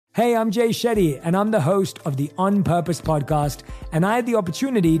Hey, I'm Jay Shetty, and I'm the host of the On Purpose podcast, and I had the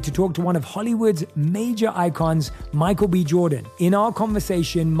opportunity to talk to one of Hollywood's major icons, Michael B. Jordan. In our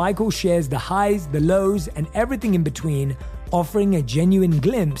conversation, Michael shares the highs, the lows, and everything in between, offering a genuine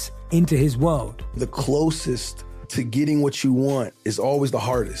glimpse into his world. The closest to getting what you want is always the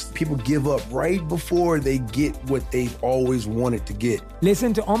hardest. People give up right before they get what they've always wanted to get.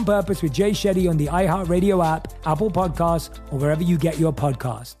 Listen to On Purpose with Jay Shetty on the iHeartRadio app, Apple Podcasts, or wherever you get your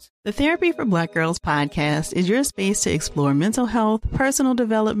podcasts. The Therapy for Black Girls podcast is your space to explore mental health, personal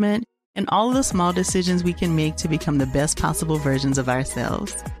development, and all of the small decisions we can make to become the best possible versions of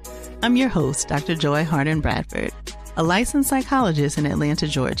ourselves. I'm your host, Dr. Joy Harden Bradford, a licensed psychologist in Atlanta,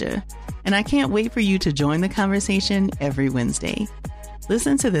 Georgia, and I can't wait for you to join the conversation every Wednesday.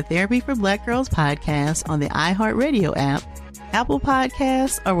 Listen to the Therapy for Black Girls podcast on the iHeartRadio app, Apple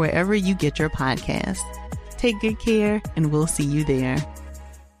Podcasts, or wherever you get your podcasts. Take good care, and we'll see you there.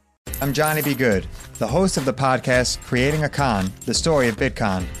 I'm Johnny B. Good, the host of the podcast Creating a Con, the story of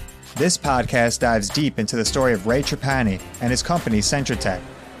Bitcoin. This podcast dives deep into the story of Ray Trapani and his company Centratech.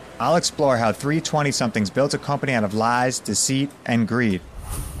 I'll explore how three 20-somethings built a company out of lies, deceit, and greed.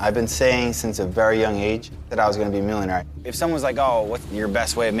 I've been saying since a very young age that I was going to be a millionaire. If someone's like, oh, what's your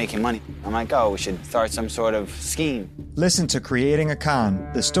best way of making money? I'm like, oh, we should start some sort of scheme. Listen to Creating a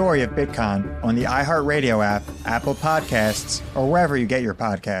Con, the story of Bitcoin on the iHeartRadio app, Apple Podcasts, or wherever you get your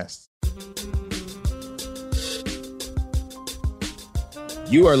podcasts.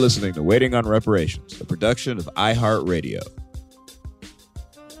 You are listening to Waiting on Reparations, a production of iHeartRadio.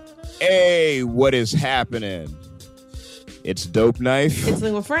 Hey, what is happening? It's Dope Knife. It's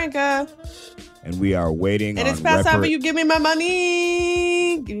Lingua Franca. And we are waiting on... And it's past time for you. Give me my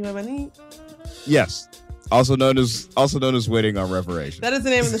money. Give me my money. Yes. Also known as Waiting on Reparations. That is the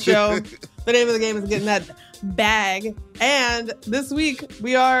name of the show. The name of the game is Getting That Bag. And this week,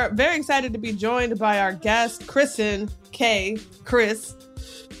 we are very excited to be joined by our guest, Kristen K. Chris.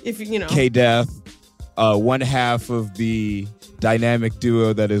 If you know. K-Death. One half of the dynamic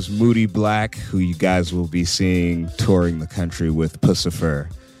duo that is Moody Black, who you guys will be seeing touring the country with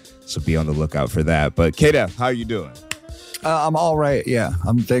Pussifer. So be on the lookout for that. But K-Death, how are you doing? I'm all right. Yeah.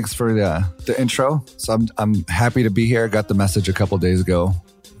 Thanks for the intro. So I'm happy to be here. I got the message a couple days ago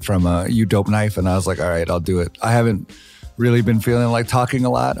from You Dope Knife, and I was like, all right, I'll do it. I haven't really been feeling like talking a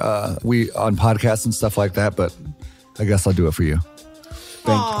lot. We on podcasts and stuff like that, but I guess I'll do it for you.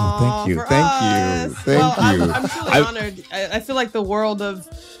 Thank you. I'm truly honored. I feel like the world of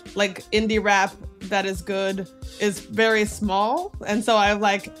like indie rap that is good is very small, and so I've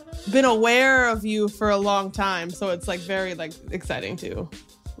like been aware of you for a long time. So it's like very like exciting to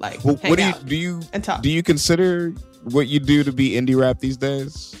like. Well, hang out and talk. Do you consider what you do to be indie rap these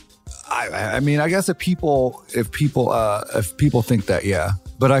days? I mean, I guess if people think that, yeah,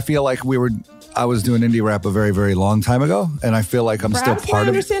 but I feel like I was doing indie rap a very, very long time ago, and I feel like I'm Perhaps still part of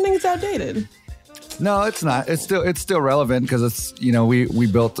it. My understanding is outdated. No, it's not. It's still relevant because it's, you know, we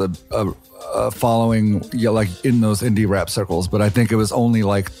built a following, like in those indie rap circles, but I think it was only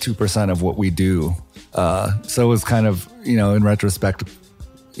like 2% of what we do. So it was kind of, you know, in retrospect,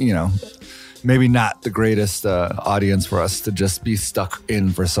 you know, maybe not the greatest audience for us to just be stuck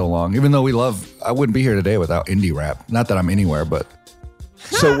in for so long. Even though I wouldn't be here today without indie rap. Not that I'm anywhere, but.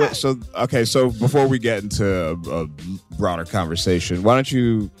 So before we get into a broader conversation, why don't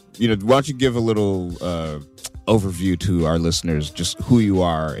you give a little overview to our listeners, just who you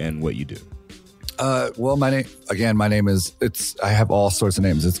are and what you do? Well, my name is, I have all sorts of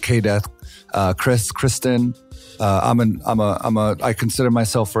names. It's K-Death, Kristen. I consider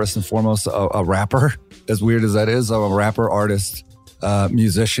myself first and foremost a rapper, as weird as that is. I'm a rapper, artist,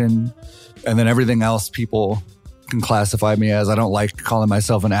 musician, and then everything else people can classify me as. I don't like calling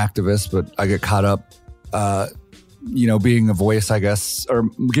myself an activist, but I get caught up, being a voice, I guess, or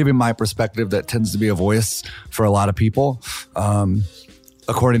giving my perspective that tends to be a voice for a lot of people,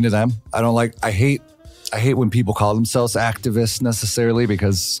 according to them. I hate when people call themselves activists necessarily,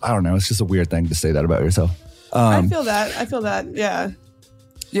 because I don't know, it's just a weird thing to say that about yourself. I feel that. Yeah.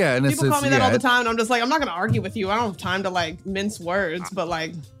 Yeah. And people call me that all the time. And I'm just like, I'm not going to argue with you. I don't have time to like mince words, but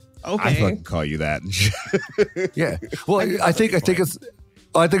like, okay. I fucking call you that. Yeah. Well, I think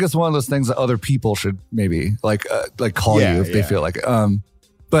it's one of those things that other people should maybe like call you if they feel like it.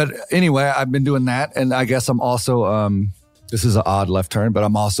 But anyway, I've been doing that, and I guess I'm also this is an odd left turn, but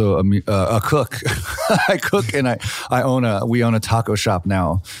I'm also a cook. I cook, and we own a taco shop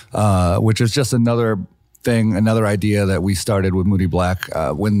now, which is just another idea that we started with Moody Black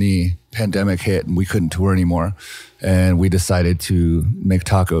when the pandemic hit and we couldn't tour anymore, and we decided to make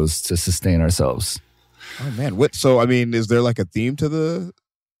tacos to sustain ourselves. Oh man, so I mean, is there like a theme to the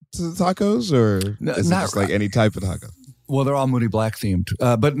to the tacos, or is it just like any type of taco? Well, they're all Moody Black themed,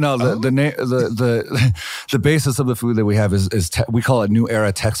 but no, the basis of the food that we have is we call it New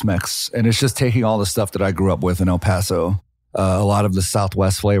Era Tex-Mex, and it's just taking all the stuff that I grew up with in El Paso, a lot of the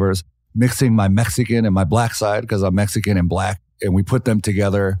Southwest flavors, mixing my Mexican and my black side because I'm Mexican and black, and we put them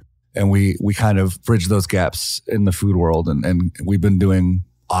together, and we kind of bridge those gaps in the food world, and we've been doing,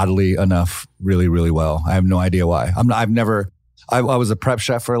 oddly enough, really, really well. I have no idea why. I was a prep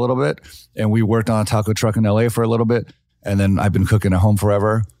chef for a little bit, and we worked on a taco truck in LA for a little bit. And then I've been cooking at home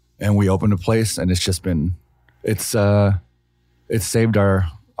forever, and we opened a place, and it's just been, it's saved our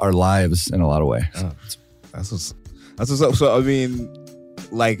lives in a lot of ways. Oh, that's what's up. So I mean,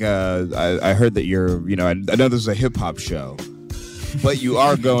 like I heard that you're, I know this is a hip hop show, but you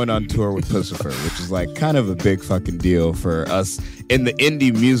are going on tour with Puscifer, which is like kind of a big fucking deal for us in the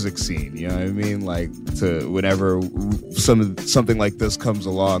indie music scene. You know what I mean? Like to whenever something like this comes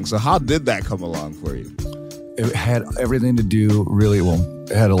along. So how did that come along for you? It had everything to do,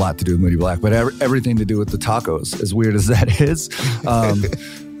 it had a lot to do with Moody Black, but everything to do with the tacos, as weird as that is.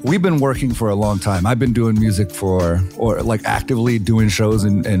 We've been working for a long time. I've been doing music or actively doing shows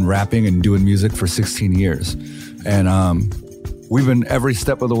and rapping and doing music for 16 years. And we've been, every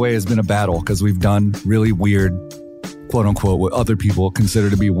step of the way has been a battle because we've done really weird, quote unquote, what other people consider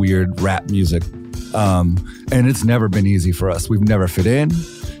to be weird rap music. And it's never been easy for us. We've never fit in.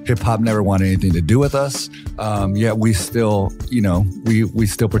 Hip hop never wanted anything to do with us. Yet we still, we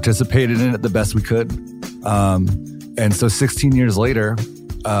still participated in it the best we could. And so 16 years later,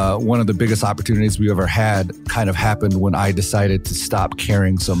 one of the biggest opportunities we ever had kind of happened when I decided to stop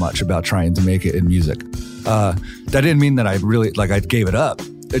caring so much about trying to make it in music. That didn't mean that I really, I gave it up.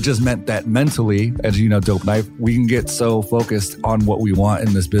 It just meant that mentally, as you know, Dope Knife, we can get so focused on what we want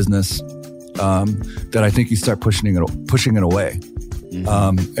in this business that I think you start pushing it away.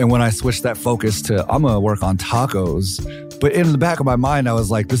 Mm-hmm. And when I switched that focus to, I'm going to work on tacos, but in the back of my mind, I was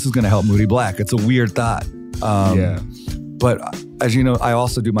like, this is going to help Moody Black. It's a weird thought. But as you know, I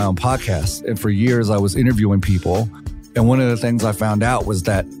also do my own podcast. And for years, I was interviewing people. And one of the things I found out was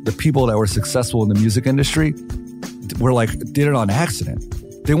that the people that were successful in the music industry were did it on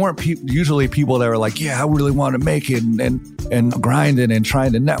accident. They weren't usually people that were like, yeah, I really want to make it and grinding and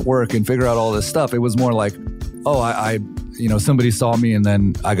trying to network and figure out all this stuff. It was more like, oh, I somebody saw me and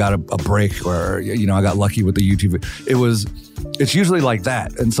then I got a break, or, I got lucky with the YouTube. It's usually like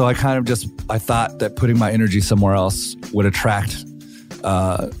that. And so I kind of I thought that putting my energy somewhere else would attract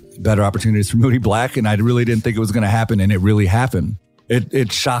better opportunities for Moody Black. And I really didn't think it was going to happen. And it really happened.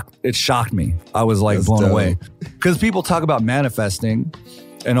 It shocked me. I was That's blown dope. away. Because people talk about manifesting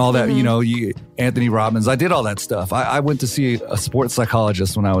and all that, Anthony Robbins. I did all that stuff. I went to see a sports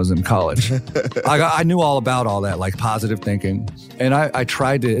psychologist when I was in college. I knew all about all that, like positive thinking. And I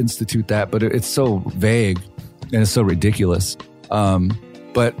tried to institute that, but it's so vague and it's so ridiculous.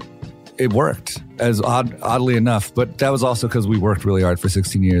 But it worked, oddly enough. But that was also because we worked really hard for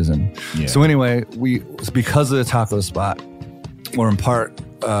 16 years. And so anyway, because of the taco spot, or in part,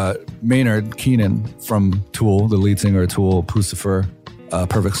 Maynard Keenan from Tool, the lead singer of Tool, Puscifer,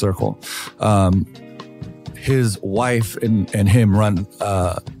 Perfect Circle. His wife and him run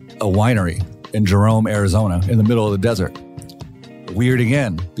a winery in Jerome, Arizona, in the middle of the desert. Weird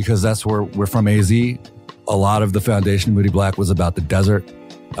again, because that's where we're from, AZ. A lot of the foundation of Moody Black was about the desert.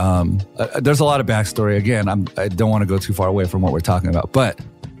 There's a lot of backstory. Again, I don't want to go too far away from what we're talking about, but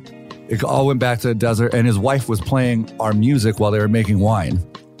it all went back to the desert, and his wife was playing our music while they were making wine.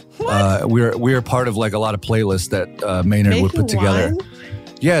 We were part of a lot of playlists that Maynard would put together. Wine?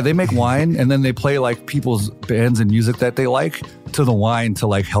 Yeah, they make wine and then they play people's bands and music that they like to the wine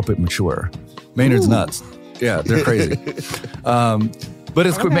to help it mature. Maynard's nuts. Yeah, they're crazy. But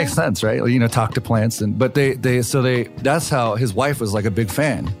it makes sense, right? Talk to plants but that's how his wife was a big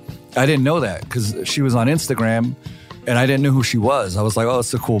fan. I didn't know that because she was on Instagram and I didn't know who she was. I was like, oh, it's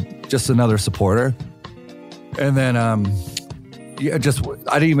so cool, just another supporter. And then I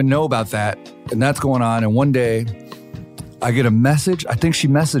didn't even know about that, and that's going on. And one day I get a message. I think she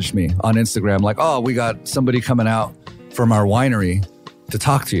messaged me on Instagram oh, we got somebody coming out from our winery to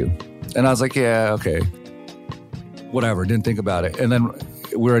talk to you. And I was like, yeah, okay, whatever. Didn't think about it. And then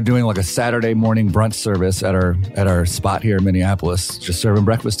we were doing a Saturday morning brunch service at our spot here in Minneapolis, just serving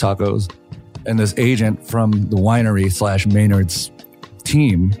breakfast tacos. And this agent from the winery / Maynard's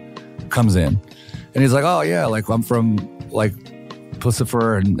team comes in, and he's like, oh yeah, I'm from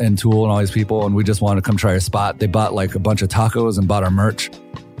Puscifer and Tool and all these people, and we just wanted to come try a spot. They bought a bunch of tacos and bought our merch.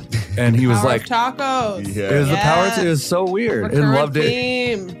 And he was power of tacos. Yeah. It was the power. It was so weird. And loved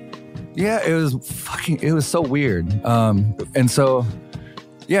theme. it. Yeah, it was so weird. And so,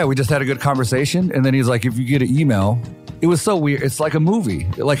 Yeah, we just had a good conversation. And then he's like, if you get an email, it was so weird. It's like a movie.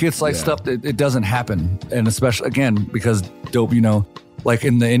 Like, it's like stuff that it doesn't happen. And especially, again, because dope, like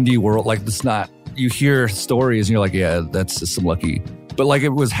in the indie world, like it's not, you hear stories and you're like, yeah, that's just some lucky. But like it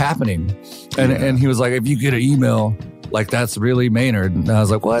was happening. And he was like, if you get an email, like that's really Maynard. And I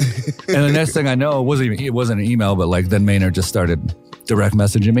was like, what? And the next thing I know, it wasn't an email, but like then Maynard just started direct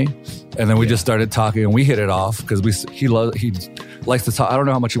messaging me. And then we just started talking and we hit it off because he likes to talk. I don't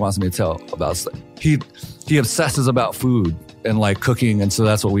know how much he wants me to tell about stuff. He obsesses about food and like cooking. And so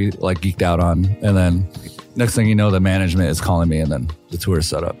that's what we like geeked out on. And then next thing you know, the management is calling me and then the tour is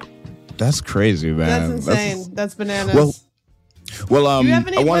set up. That's crazy, man. That's insane. That's bananas. Well, do you have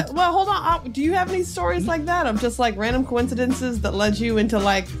any, hold on. Do you have any stories like that of just like random coincidences that led you into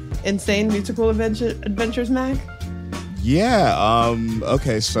like insane musical adventures, Mac? Yeah.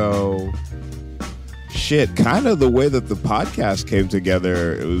 Okay. So, kind of the way that the podcast came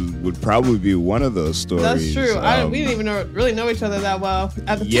together would probably be one of those stories. That's true. We didn't even really know each other that well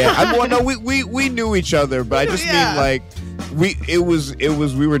at the time. We knew each other, but I just mean like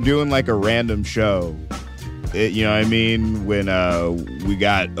we were doing like a random show. You know what I mean? When we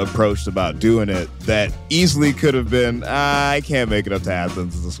got approached about doing it, that easily could have been, I can't make it up to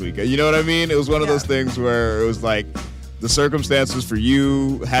Athens this weekend. You know what I mean? It was one of those things where it was like the circumstances for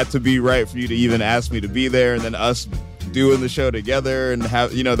you had to be right for you to even ask me to be there, and then us doing the show together and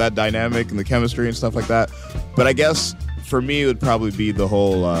have, that dynamic and the chemistry and stuff like that. But I guess for me, it would probably be the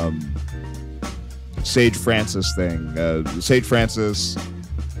whole Sage Francis thing. Sage Francis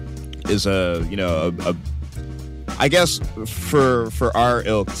is I guess for our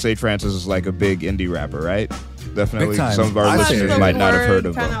ilk, Sage Francis is like a big indie rapper, right? Definitely. Some of our listeners might not have heard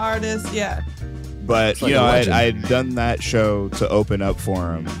of him. Kind of artist, yeah. But, like I had done that show to open up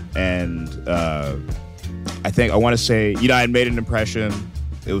for him. And I want to say, I had made an impression.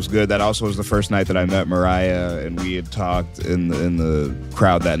 It was good. That also was the first night that I met Mariah, and we had talked in the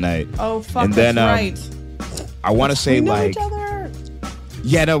crowd that night. Oh, fuck, and then, that's right. I want to say, we know like... each other?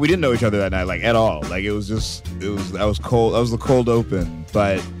 Yeah, no, we didn't know each other that night, like, at all. Like, that was cold. That was the cold open,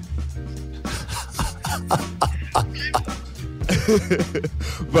 but...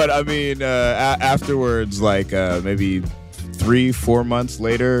 But, I mean, afterwards, like, maybe 3-4 months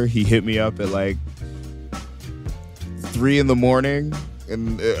later, he hit me up at, like, 3 a.m,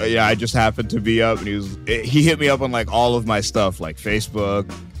 and, I just happened to be up, and he hit me up on, like, all of my stuff, like,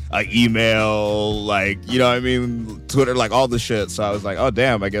 Facebook... email, like, Twitter, like all the shit. So I was like, oh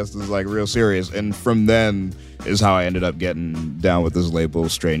damn, I guess this is like real serious. And from then is how I ended up getting down with this label,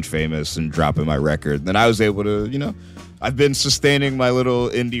 Strange Famous, and dropping my record. Then I was able to, I've been sustaining my little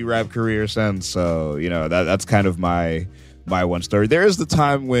indie rap career since. So, that's kind of my one story. There is the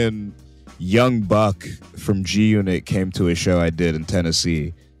time when Young Buck from G Unit came to a show I did in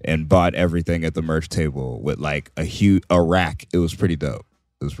Tennessee and bought everything at the merch table with like a rack. It was pretty dope.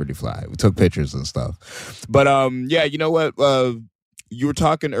 It was pretty fly. We took pictures and stuff. But, you know what? You were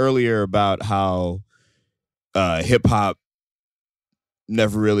talking earlier about how hip-hop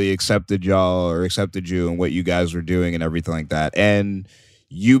never really accepted y'all or accepted you and what you guys were doing and everything like that. And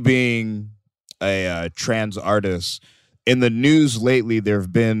you being a trans artist, in the news lately, there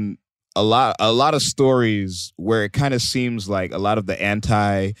have been a lot of stories where it kind of seems like a lot of the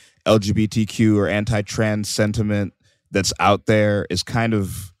anti-LGBTQ or anti-trans sentiment that's out there is kind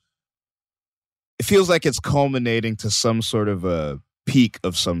of, it feels like it's culminating to some sort of a peak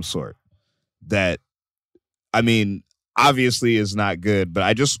of some sort that, I mean, obviously is not good,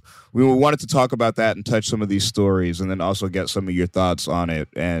 but we wanted to talk about that and touch some of these stories and then also get some of your thoughts on it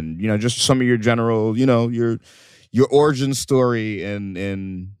and, just some of your general, your origin story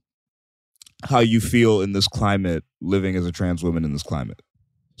and how you feel in this climate, living as a trans woman in this climate.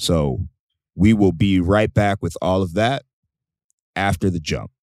 So we will be right back with all of that after the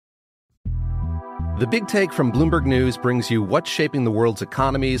jump. The Big Take from Bloomberg News brings you what's shaping the world's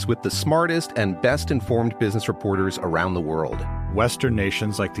economies with the smartest and best-informed business reporters around the world. Western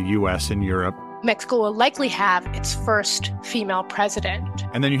nations like the U.S. and Europe. Mexico will likely have its first female president.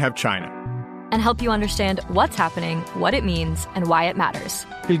 And then you have China. And help you understand what's happening, what it means, and why it matters.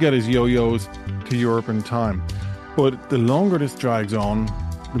 He'll get his yo-yos to Europe in time. But the longer this drags on,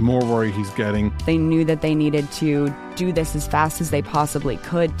 the more worry he's getting. They knew that they needed to do this as fast as they possibly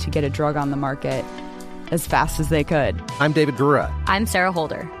could to get a drug on the market as fast as they could. I'm David Gura. I'm Sarah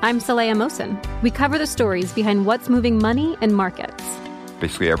Holder. I'm Saleha Mohsen. We cover the stories behind what's moving money and markets.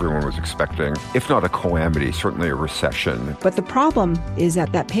 Basically, everyone was expecting, if not a calamity, certainly a recession. But the problem is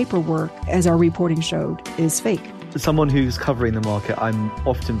that paperwork, as our reporting showed, is fake. As someone who's covering the market, I'm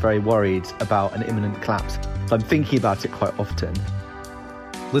often very worried about an imminent collapse. So I'm thinking about it quite often.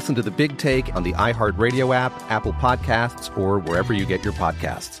 Listen to The Big Take on the iHeartRadio app, Apple Podcasts, or wherever you get your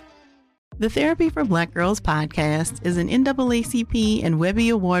podcasts. The Therapy for Black Girls podcast is an NAACP and Webby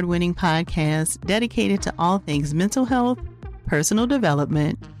Award-winning podcast dedicated to all things mental health, personal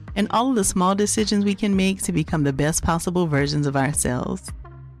development, and all of the small decisions we can make to become the best possible versions of ourselves.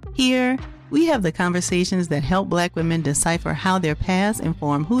 Here, we have the conversations that help Black women decipher how their past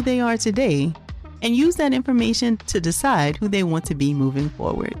inform who they are today and use that information to decide who they want to be moving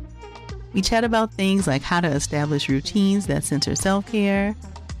forward. We chat about things like how to establish routines that center self-care,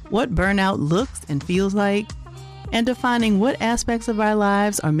 what burnout looks and feels like, and defining what aspects of our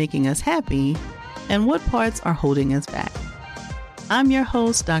lives are making us happy and what parts are holding us back. I'm your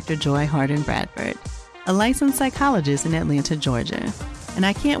host, Dr. Joy Harden Bradford, a licensed psychologist in Atlanta, Georgia, and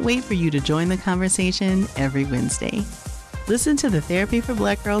I can't wait for you to join the conversation every Wednesday. Listen to the Therapy for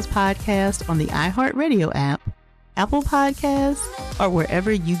Black Girls podcast on the iHeartRadio app, Apple Podcasts, or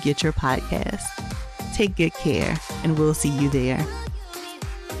wherever you get your podcasts. Take good care, and we'll see you there.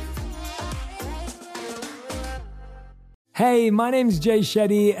 Hey, my name's Jay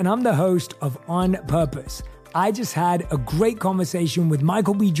Shetty, and I'm the host of On Purpose. I just had a great conversation with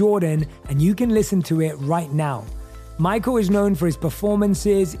Michael B. Jordan, and you can listen to it right now. Michael is known for his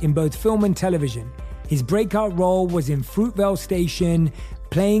performances in both film and television. His breakout role was in Fruitvale Station,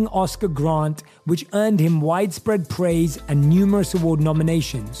 playing Oscar Grant, which earned him widespread praise and numerous award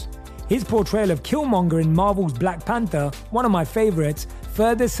nominations. His portrayal of Killmonger in Marvel's Black Panther, one of my favorites,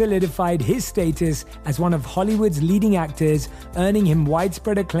 further solidified his status as one of Hollywood's leading actors, earning him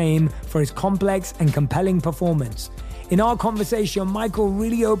widespread acclaim for his complex and compelling performance. In our conversation, Michael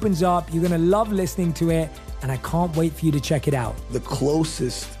really opens up. You're going to love listening to it, and I can't wait for you to check it out. The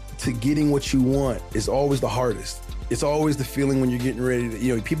closest to getting what you want is always the hardest. It's always the feeling when you're getting ready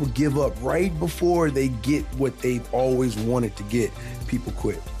to, people give up right before they get what they've always wanted to get. People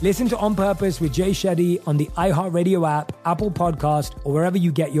quit. Listen to On Purpose with Jay Shetty on the iHeartRadio app, Apple Podcast, or wherever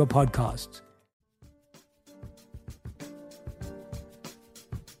you get your podcasts.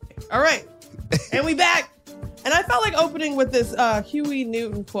 All right. And we back. And I felt like opening with this Huey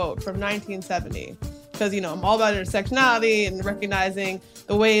Newton quote from 1970. Because, I'm all about intersectionality and recognizing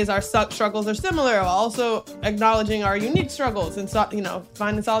the ways our struggles are similar, while also acknowledging our unique struggles and,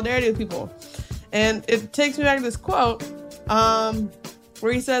 finding solidarity with people. And it takes me back to this quote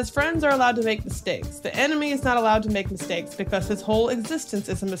where he says, friends are allowed to make mistakes. The enemy is not allowed to make mistakes because his whole existence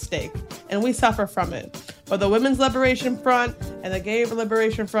is a mistake, and we suffer from it. But the Women's Liberation Front and the Gay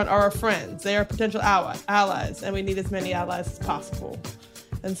Liberation Front are our friends. They are potential allies, and we need as many allies as possible.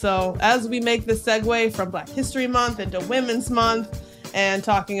 And so as we make this segue from Black History Month into Women's Month and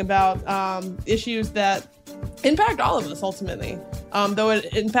talking about issues that impact all of us ultimately, though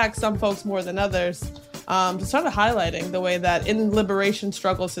it impacts some folks more than others, just sort of highlighting the way that in liberation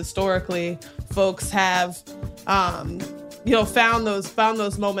struggles historically, folks have, found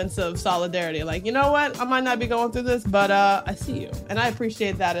those moments of solidarity. Like, you know what? I might not be going through this, but I see you. And I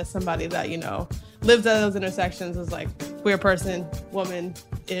appreciate that as somebody that, lives at those intersections as like queer person,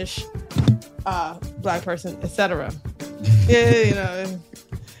 woman-ish, Black person, etc.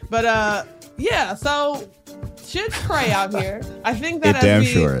 But so shit's cray out here. I think that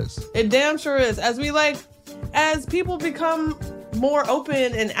it damn sure is. As people become more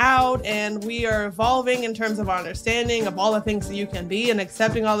open and out, and we are evolving in terms of our understanding of all the things that you can be and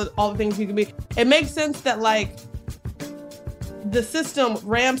accepting all the things you can be, it makes sense that the system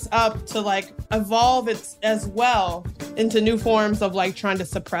ramps up to evolve as well into new forms of trying to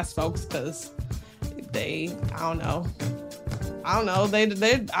suppress folks because they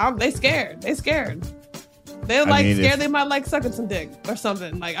scared. Scared they might ssucking some dick or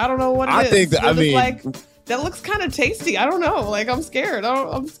something. I don't know what it is. That looks kind of tasty. I don't know. I'm scared.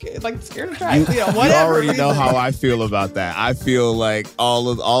 I'm scared. Scared to try. Whatever. You already know how I feel about that. I feel like all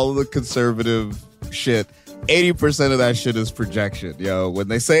of the conservative shit, 80% of that shit is projection. When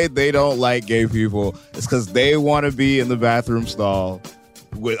they say they don't like gay people, it's because they want to be in the bathroom stall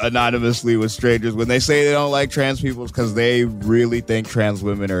anonymously with strangers. When they say they don't like trans people, it's because they really think trans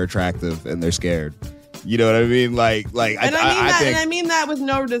women are attractive and they're scared. You know what I mean? I mean that with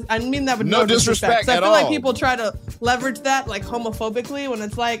no disrespect. So I feel like people try to leverage that homophobically when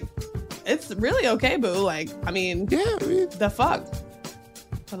it's really okay, boo. The fuck.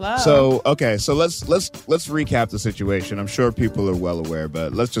 Hello. So let's recap the situation. I'm sure people are well aware,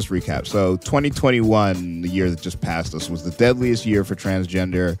 but let's just recap. So 2021, the year that just passed us, was the deadliest year for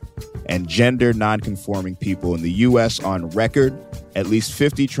transgender and gender nonconforming people in the U.S. on record. At least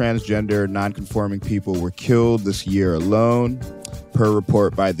 50 transgender nonconforming people were killed this year alone. per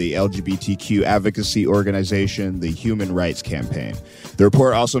report by the LGBTQ advocacy organization, the Human Rights Campaign. The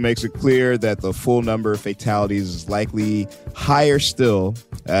report also makes it clear that the full number of fatalities is likely higher still,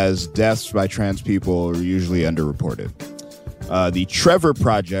 as deaths by trans people are usually underreported. The Trevor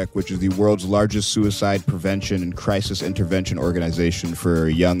Project, which is the world's largest suicide prevention and crisis intervention organization for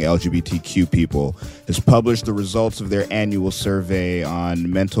young LGBTQ people, has published the results of their annual survey on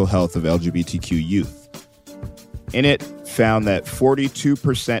mental health of LGBTQ youth. In it, found that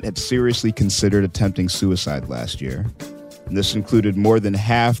 42% had seriously considered attempting suicide last year. And this included more than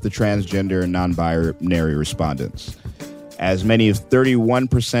half the transgender and non-binary respondents. As many as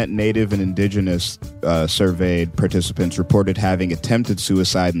 31% Native and Indigenous surveyed participants reported having attempted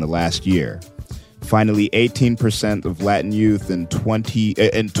suicide in the last year. Finally, 18% of Latin youth and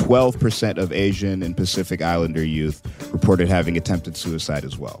 12% of Asian and Pacific Islander youth reported having attempted suicide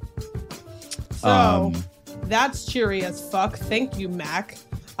as well. So that's cheery as fuck. Thank you, Mac.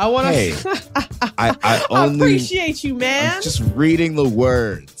 I want to. Hey, I appreciate you, man. I'm just reading the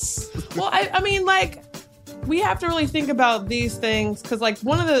words. Well, I mean, like, we have to really think about these things because, like,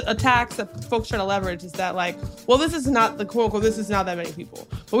 one of the attacks that folks try to leverage is that, like, well, this is not the quote unquote, this is not that many people.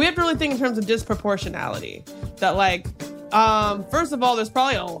 But we have to really think in terms of disproportionality. That, like, first of all, there's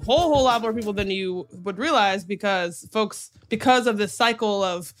probably a whole lot more people than you would realize because of this cycle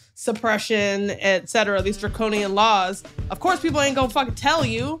of suppression, etc., these draconian laws. Of course, people ain't gonna fucking tell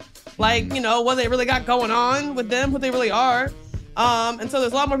you, like, you know, what they really got going on with them, what they really are. And so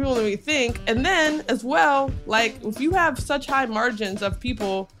there's a lot more people than we think. And then as well, like, if you have such high margins of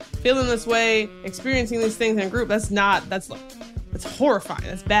people feeling this way, experiencing these things in a group, that's horrifying.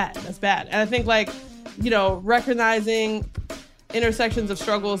 That's bad. And I think, like, you know, recognizing intersections of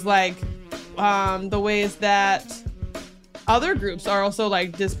struggles, like the ways that other groups are also,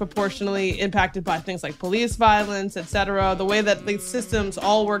 like, disproportionately impacted by things like police violence, etc. The way that these systems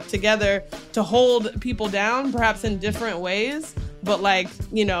all work together to hold people down, perhaps in different ways. But, like,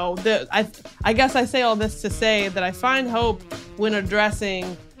 you know, I guess I say all this to say that I find hope when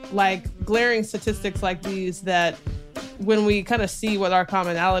addressing, like, glaring statistics like these, that when we kind of see what our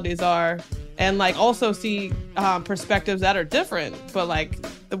commonalities are and, like, also see perspectives that are different, but, like,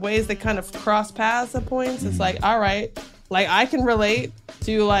 the ways they kind of cross paths at points, it's like, all right, like, I can relate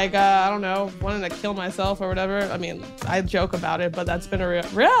to, like, I don't know, wanting to kill myself or whatever. I mean, I joke about it, but that's been a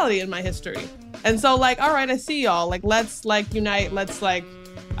reality in my history. And so, like, all right, I see y'all. Like, let's, like, unite. Let's, like,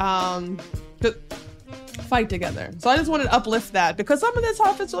 fight together. So I just wanted to uplift that because some of this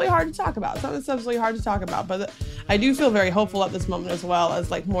stuff is really hard to talk about. But I do feel very hopeful at this moment as well,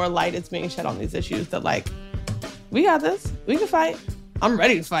 as, like, more light is being shed on these issues that, like, we got this. We can fight. I'm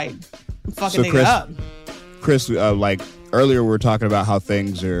ready to fight. I'm fucking nigga up. Chris, like, earlier we were talking about how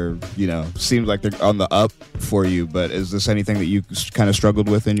things are, you know, seems like they're on the up for you, but is this anything that you kind of struggled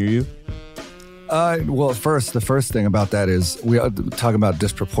with in your youth? Well, the first thing about that is we are talking about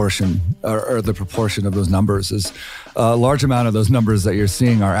disproportion or the proportion of those numbers is a large amount of those numbers that you're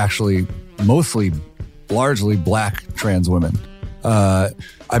seeing are actually largely black trans women. I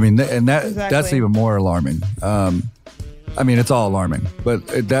mean, and that's even more alarming. I mean, it's all alarming, but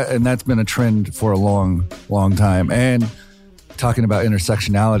that's been a trend for a long time. And talking about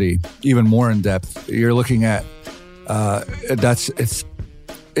intersectionality, even more in depth, you're looking at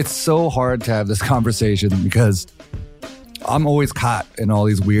it's so hard to have this conversation because I'm always caught in all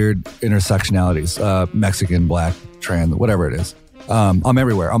these weird intersectionalities, Mexican, black, trans, whatever it is. I'm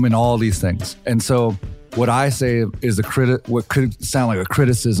everywhere. I'm in all these things. And so what I say is what could sound like a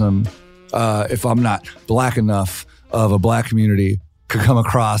criticism if I'm not black enough of a black community could come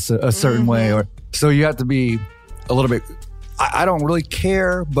across a certain way. Or so you have to be a little bit, I don't really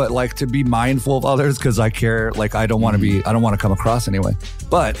care, but, like, to be mindful of others because I care. Like, I don't want to come across anyway.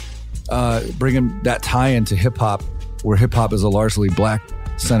 But bringing that tie into hip hop, where hip hop is a largely black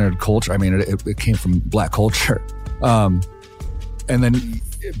centered culture. I mean, it came from black culture. And then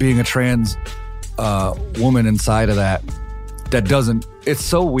being a trans woman inside of that doesn't, it's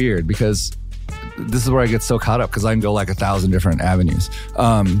so weird because this is where I get so caught up because I can go like 1,000 different avenues.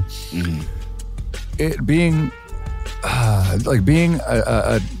 It being like being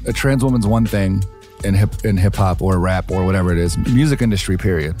a trans woman's one thing in hip hop or rap or whatever it is, music industry,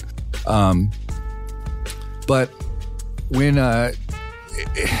 period. But when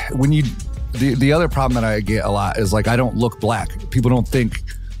you the other problem that I get a lot is, like, I don't look black. People don't think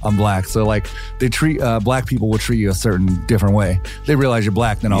I'm black, so, like, they treat black people will treat you a certain different way. They realize you're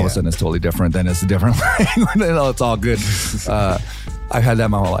black, then all of a sudden it's totally different. Then it's a different thing. It's all good. I've had that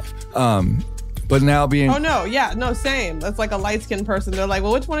my whole life. But now being... Oh, no. Yeah. No, same. That's like a light-skinned person. They're like,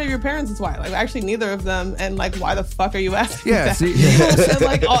 well, which one of your parents is white? Like, actually, neither of them. And like, why the fuck are you asking that? See,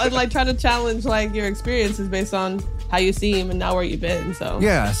 and like try to challenge like your experiences based on how you seem and now where you've been. So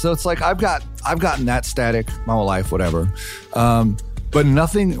yeah. So it's like I've gotten that static my whole life, whatever. But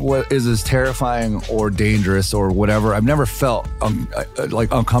nothing is as terrifying or dangerous or whatever. I've never felt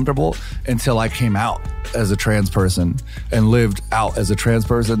uncomfortable until I came out as a trans person and lived out as a trans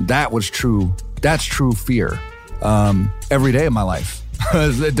person. That was true. That's true fear. Every day of my life.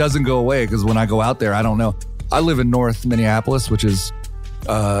 It doesn't go away because when I go out there, I don't know. I live in North Minneapolis, which is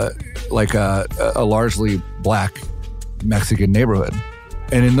like a largely Black Mexican neighborhood.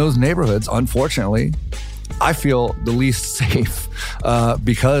 And in those neighborhoods, unfortunately, I feel the least safe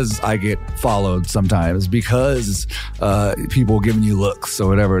because I get followed sometimes, because people giving you looks or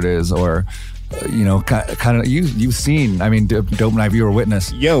whatever it is, or kind of you've seen. I mean, Dope and I, you were a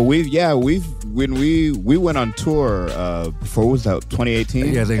witness. When we went on tour before, what was that,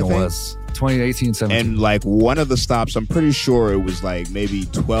 2018? Yeah, I think it was 2018, 17. And like one of the stops, I'm pretty sure it was like maybe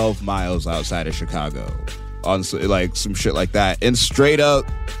 12 miles outside of Chicago, on like some shit like that, and straight up.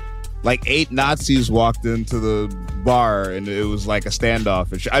 Like 8 Nazis walked into the bar and it was like a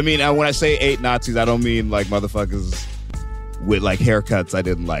standoff. And I mean, when I say 8 Nazis, I don't mean like motherfuckers with like haircuts I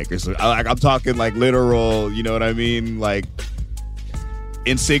didn't like. Or so, I'm talking like literal, you know what I mean? Like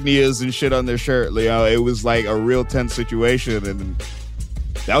insignias and shit on their shirt. You know, it was like a real tense situation. And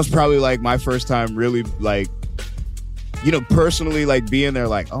that was probably like my first time really like, personally like being there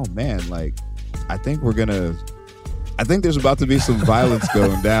like, oh man, like I think there's about to be some violence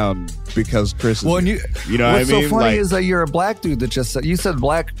going down because Chris is, well, you know what I mean? What's so funny is that you're a Black dude that just said, you said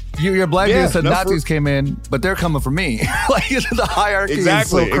black, you're a Black dude that said Nazis came in, but they're coming for me. Like the hierarchy is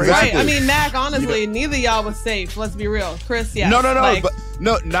so crazy. Right. I mean, Mac, honestly, neither of y'all was safe. Let's be real. Chris, yeah. No.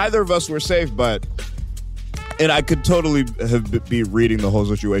 But, neither of us were safe, but, and I could totally be reading the whole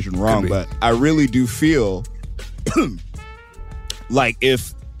situation wrong, but I really do feel like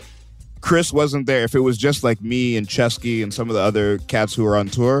if Chris wasn't there, if it was just like me and Chesky and some of the other cats who were on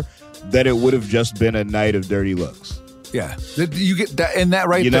tour, that it would have just been a night of dirty looks. Yeah. You get that, and that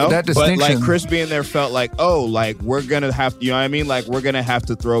right there, that distinction. But like Chris being there felt like, oh, like we're going to have, you know what I mean? Like we're going to have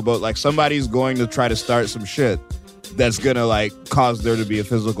to throw both, like somebody's going to try to start some shit that's going to like cause there to be a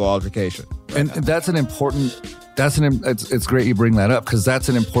physical altercation. And that's an important, it's great you bring that up, because that's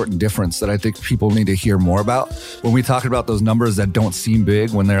an important difference that I think people need to hear more about when we talk about those numbers that don't seem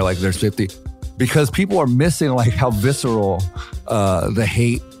big when they're like there's 50, because people are missing like how visceral the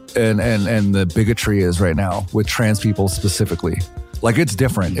hate and the bigotry is right now with trans people specifically. Like it's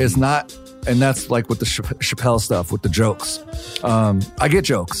different. It's not, and that's like with the Chappelle stuff with the jokes. I get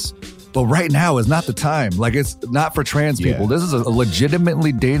jokes, but right now is not the time. Like it's not for trans people. This is a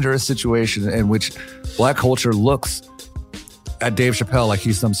legitimately dangerous situation in which Black culture looks at Dave Chappelle like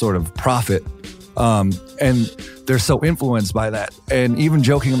he's some sort of prophet. And they're so influenced by that. And even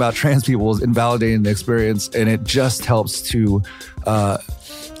joking about trans people is invalidating the experience, and it just helps to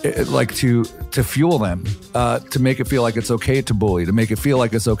to fuel them, to make it feel like it's okay to bully, to make it feel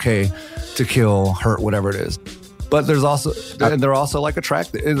like it's okay to kill, hurt, whatever it is. But there's also, and they're also like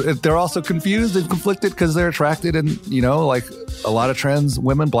attracted. They're also confused and conflicted because they're attracted, and like a lot of trans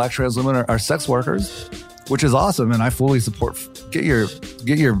women, Black trans women are sex workers, which is awesome, and I fully support.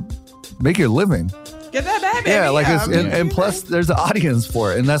 Make your living. Get that baby. Yeah, like and plus there's an audience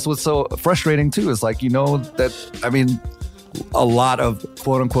for it, and that's what's so frustrating too. Is like that. I mean, a lot of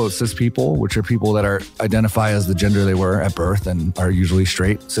quote unquote cis people, which are people that are identify as the gender they were at birth and are usually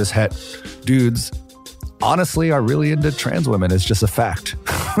straight cis het dudes, honestly are really into trans women. It's just a fact.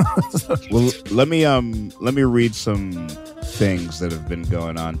 Well, let me read some things that have been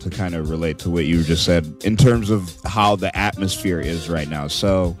going on to kind of relate to what you just said in terms of how the atmosphere is right now.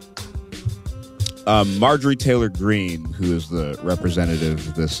 So Marjorie Taylor Greene, who is the representative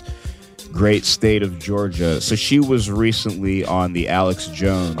of this great state of Georgia, so she was recently on the Alex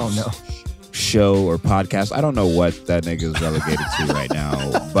Jones show or podcast. I don't know what that nigga is relegated to right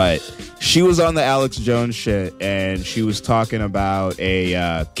now, but she was on the Alex Jones shit, and she was talking about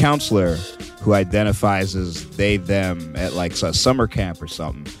a counselor who identifies as they, them at like a summer camp or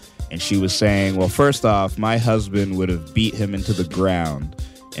something. And she was saying, well, first off, my husband would have beat him into the ground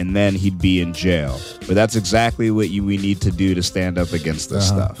and then he'd be in jail. But that's exactly what we need to do to stand up against this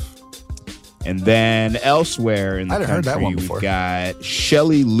stuff. And then elsewhere in the country, we've got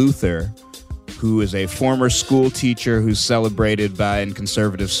Shelley Luther, who is a former school teacher who's celebrated in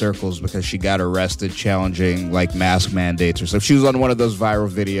conservative circles because she got arrested challenging like mask mandates or stuff. She was on one of those viral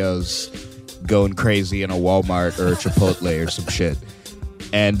videos going crazy in a Walmart or a Chipotle or some shit.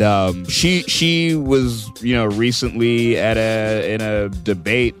 And she was, recently in a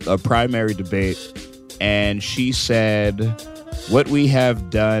debate, a primary debate, and she said, what we have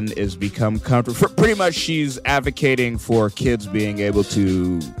done is become comfortable. Pretty much she's advocating for kids being able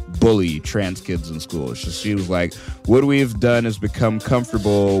to bully trans kids in school. She was like, what we've done is become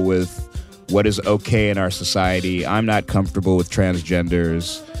comfortable with what is okay in our society. I'm not comfortable with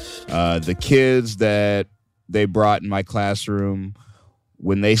transgenders. The kids that they brought in my classroom,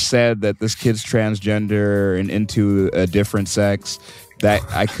 when they said that this kid's transgender and into a different sex, that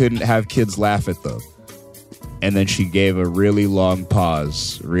I couldn't have kids laugh at them. And then she gave a really long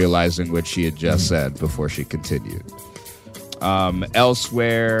pause, realizing what she had just said before she continued.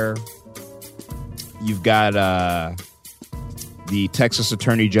 Elsewhere, you've got the Texas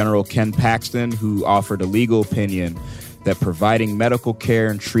Attorney General Ken Paxton, who offered a legal opinion that providing medical care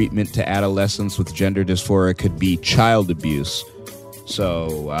and treatment to adolescents with gender dysphoria could be child abuse.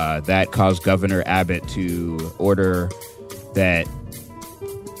 So that caused Governor Abbott to order that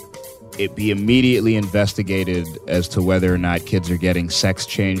it be immediately investigated as to whether or not kids are getting sex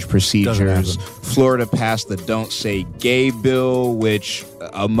change procedures. Florida passed the Don't Say Gay bill, which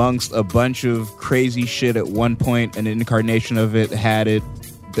amongst a bunch of crazy shit at one point, an incarnation of it had it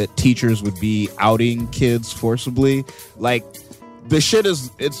that teachers would be outing kids forcibly. Like, the shit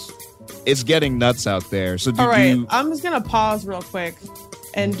is, it's getting nuts out there. So all right, I'm just gonna pause real quick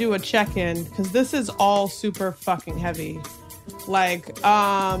and do a check-in, because this is all super fucking heavy. Like,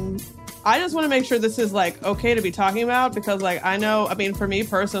 I just want to make sure this is like okay to be talking about, because like I know, I mean, for me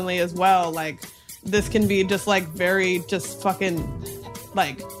personally as well, like this can be just like very just fucking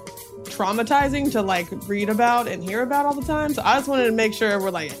like traumatizing to like read about and hear about all the time. So I just wanted to make sure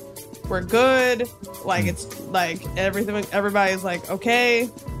we're good, like it's like everybody's like okay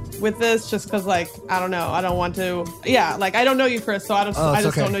with this, just because like I don't know, I don't want to, like I don't know you, Chris, so I just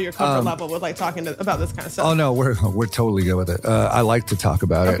okay. Don't know your comfort level with like talking about this kind of stuff. Oh no, we're totally good with it. I like to talk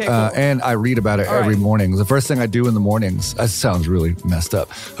about it, cool. And I read about it every morning. The first thing I do in the mornings, that sounds really messed up.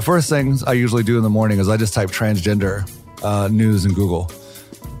 The first things I usually do in the morning is I just type transgender news in Google,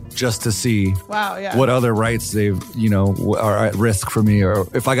 just to see what other rights they've are at risk for me, or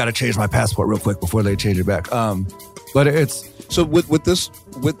if I got to change my passport real quick before they change it back. But it's so with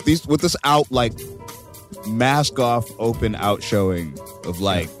this out, like mask off open out showing of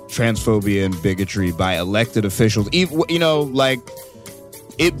like transphobia and bigotry by elected officials, even, like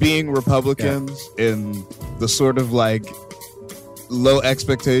it being Republicans in the sort of like low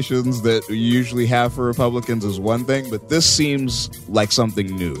expectations that you usually have for Republicans is one thing, but this seems like something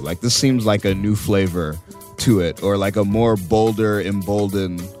new. Like this seems like a new flavor to it, or like a more bolder,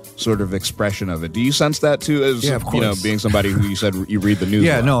 emboldened sort of expression of it. Do you sense that too, as of course. Being somebody who you said you read the news?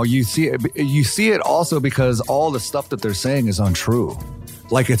 Yeah, no, you see it also because all the stuff that they're saying is untrue.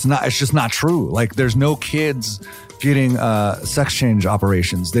 Like it's just not true. Like there's no kids getting sex change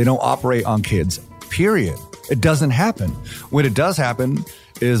operations. They don't operate on kids, period. It doesn't happen. When it does happen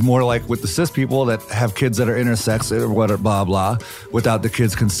is more like with the cis people that have kids that are intersex or what, blah, blah, without the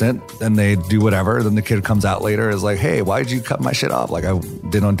kid's consent, and they do whatever. Then the kid comes out later is like, hey, why did you cut my shit off? Like I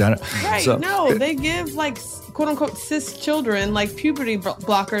didn't done it. Right. So, they give like quote unquote cis children like puberty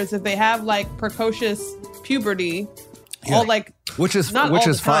blockers if they have like precocious puberty. Yeah. All like, which is not which all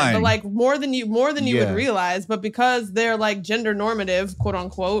is the time, fine, but like more than you would realize. But because they're like gender normative, quote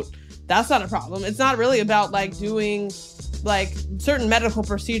unquote, that's not a problem. It's not really about like doing like certain medical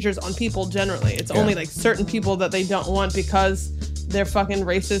procedures on people generally. It's only like certain people that they don't want because they're fucking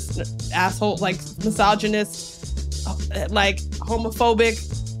racist, asshole, like misogynist, like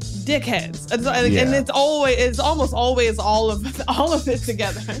homophobic dickheads. And it's almost always all of it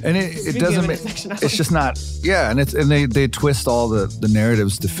together. And it doesn't make, it's just not, and they twist all the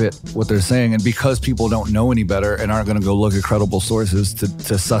narratives to fit what they're saying. And because people don't know any better and aren't going to go look at credible sources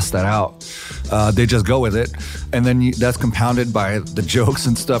to suss that out, they just go with it. And then that's compounded by the jokes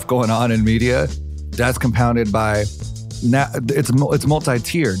and stuff going on in media. That's compounded by, now it's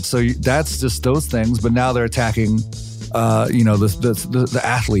multi-tiered. So that's just those things, but now they're attacking the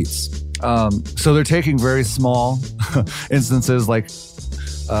athletes. So they're taking very small instances like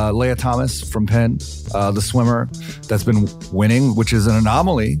Leah Thomas from Penn, the swimmer that's been winning, which is an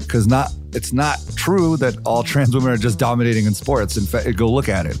anomaly because it's not true that all trans women are just dominating in sports. In fact, go look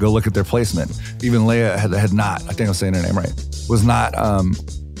at it. Go look at their placement. Even Leah had not, I think I'm saying her name right, was not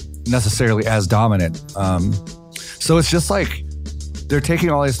necessarily as dominant. So it's just like they're taking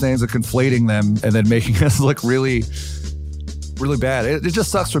all these things and conflating them and then making us look really, really bad. It just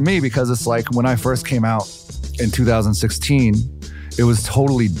sucks for me because it's like when I first came out in 2016, it was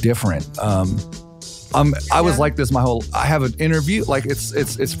totally different. I was like this I have an interview, like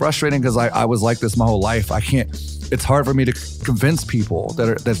it's frustrating because I was like this my whole life. It's hard for me to convince people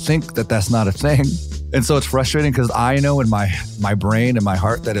that think that that's not a thing. And so it's frustrating because I know in my brain and my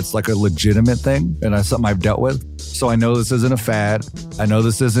heart that it's like a legitimate thing and it's something I've dealt with. So I know this isn't a fad. I know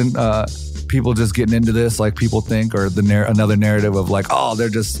this isn't people just getting into this like people think, or another narrative of like, oh,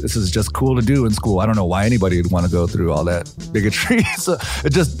 this is just cool to do in school. I don't know why anybody would want to go through all that bigotry. So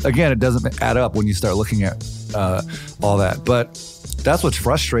it doesn't add up when you start looking at all that. But that's what's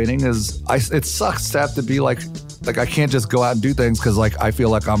frustrating is it sucks to have to be like I can't just go out and do things because like I feel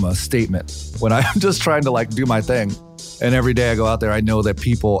like I'm a statement when I'm just trying to like do my thing. And every day I go out there, I know that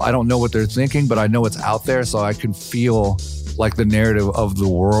I don't know what they're thinking, but I know it's out there, so I can feel like the narrative of the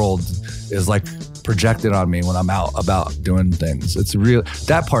world is like projected on me when I'm out about doing things. It's real.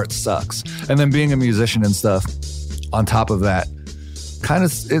 That part sucks. And then being a musician and stuff on top of that, kind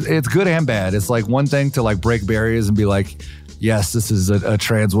of, it's good and bad. It's like one thing to like break barriers and be like, yes, this is a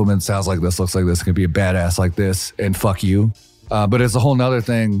trans woman, sounds like this, looks like this, can be a badass like this, and fuck you. But it's a whole nother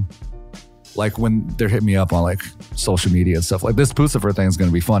thing, like when they're hitting me up on like social media and stuff. Like this Pucifer thing is going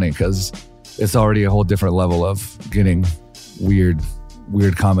to be funny because it's already a whole different level of getting weird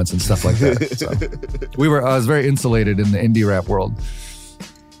comments and stuff like that. So I was very insulated in the indie rap world.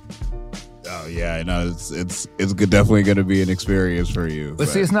 Oh yeah, I know it's definitely going to be an experience for you. But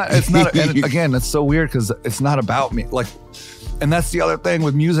see, it's not. And again, it's so weird because it's not about me. Like, and that's the other thing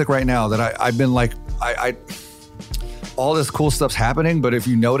with music right now that I've been like, I all this cool stuff's happening, but if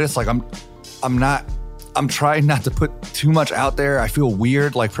you notice, like I'm trying not to put too much out there. I feel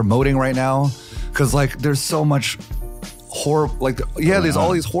weird like promoting right now because like there's so much horrible, like there's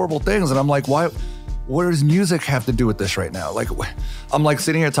all these horrible things, and I'm like, why? What does music have to do with this right now? Like, I'm like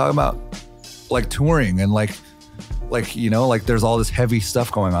sitting here talking about like touring and like you know, like there's all this heavy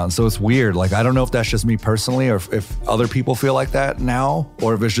stuff going on. So it's weird. Like I don't know if that's just me personally, or if other people feel like that now,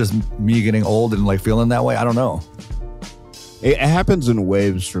 or if it's just me getting old and like feeling that way. I don't know. It happens in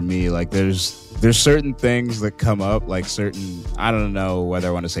waves for me. Like there's certain things that come up, like certain, I don't know whether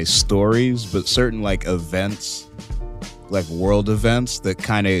I want to say stories, but certain like events, like world events that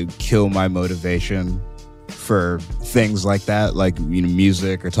kind of kill my motivation for things like that, like, you know,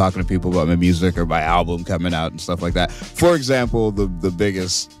 music or talking to people about my music or my album coming out and stuff like that. For example, the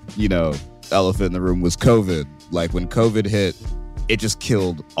biggest, you know, elephant in the room was COVID. Like when COVID hit, it just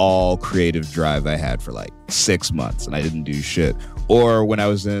killed all creative drive I had for like 6 months and I didn't do shit. Or when I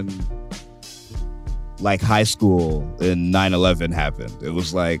was in like high school and 9/11 happened, it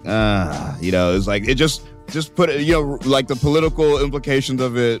was like, you know, it was like, it just put it, you know, like the political implications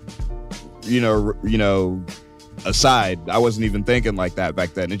of it, you know, aside, I wasn't even thinking like that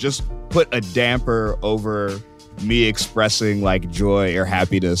back then. It just put a damper over me expressing like joy or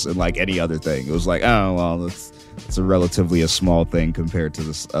happiness and like any other thing. It was like, oh, well, it's a small thing compared to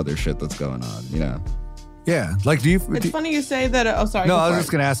this other shit that's going on, you know? Yeah. Like, it's funny you say that. Oh, sorry. No, I was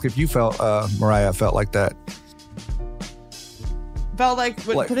just going to ask if you felt, Mariah felt like that. Felt like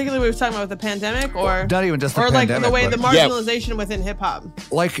particularly we were talking about with the pandemic, or not even just the or pandemic, like the way the marginalization within hip hop,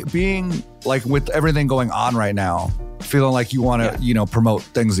 like being like with everything going on right now, feeling like you want to you know, promote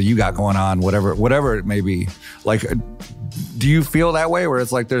things that you got going on, whatever it may be. Like, do you feel that way where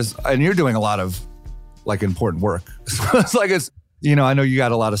it's like and you're doing a lot of like important work? It's like, it's, you know, I know you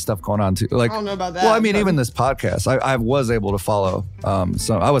got a lot of stuff going on too. Like, I don't know about that. Well, I mean, even this podcast, I was able to follow.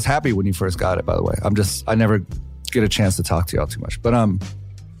 So I was happy when you first got it, by the way. I never get a chance to talk to y'all too much, but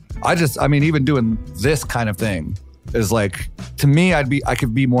I mean, even doing this kind of thing is like, to me, I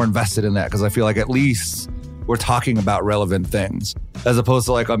could be more invested in that because I feel like at least we're talking about relevant things, as opposed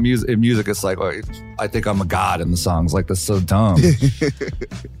to like in music, it's like, oh, I think I'm a god in the songs. Like, that's so dumb.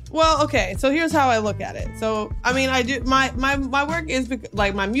 Well, okay, so here's how I look at it. So, I mean, I do my work is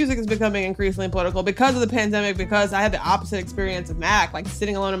like, my music is becoming increasingly political because of the pandemic, because I had the opposite experience of Mac, like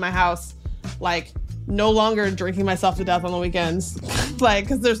sitting alone in my house, like no longer drinking myself to death on the weekends, like,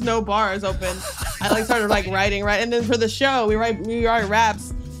 because there's no bars open. I like started like writing, and then for the show we write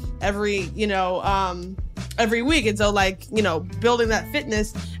raps every week, and so like, you know, building that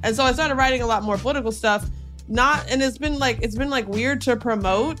fitness, and so I started writing a lot more political stuff. And it's been like weird to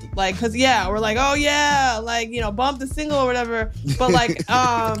promote, like, cause we're like, oh yeah, like, you know, bump the single or whatever, but like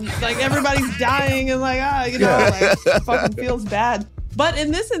like everybody's dying and like, you know, like, it fucking feels bad. But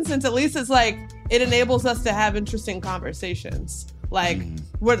in this instance, at least it's like, it enables us to have interesting conversations. Like,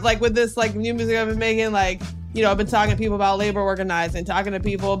 with this like new music I've been making, like, you know, I've been talking to people about labor organizing, talking to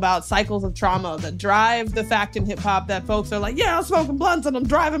people about cycles of trauma that drive the fact in hip hop that folks are like, yeah, I'm smoking blunts and I'm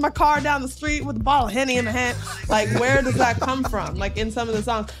driving my car down the street with a bottle of Henny in my hand. Like, where does that come from? Like, in some of the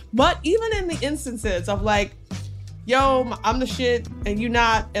songs. But even in the instances of like, yo, I'm the shit and you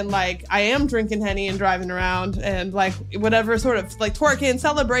not, and like I am drinking Henny and driving around and like whatever sort of like twerking,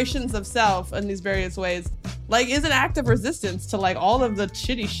 celebrations of self in these various ways, like is an act of resistance to like all of the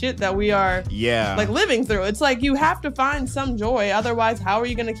shitty shit that we are like living through. It's like you have to find some joy, otherwise how are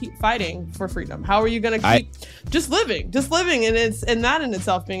you going to keep fighting for freedom? How are you going to keep just living, and that in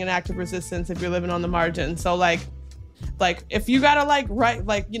itself being an act of resistance if you're living on the margin. So like if you gotta like write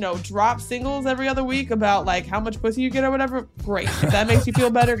like, you know, drop singles every other week about like how much pussy you get or whatever, great. If that makes you feel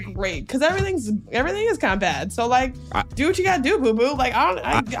better, great. Because everything is kind of bad. So like, do what you gotta do, boo boo. Like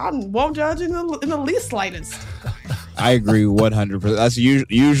I won't judge in the least slightest. I agree 100%. That's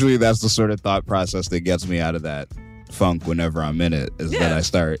usually that's the sort of thought process that gets me out of that funk whenever I'm in it. Is that I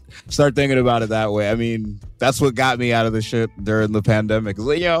start thinking about it that way. I mean, that's what got me out of the shit during the pandemic.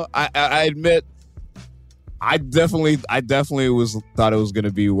 You know, I admit. I definitely thought it was going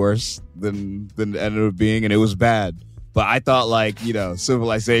to be worse than it ended up being, and it was bad. But I thought, like, you know,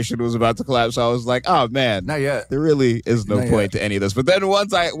 civilization was about to collapse. So I was like, oh man, not yet. There really is no point to any of this. But then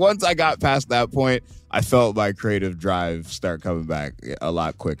once I got past that point, I felt my creative drive start coming back a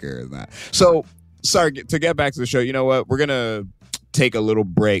lot quicker than that. So, sorry, to get back to the show, you know what? We're gonna take a little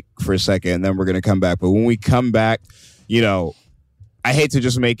break for a second, and then we're gonna come back. But when we come back, you know, I hate to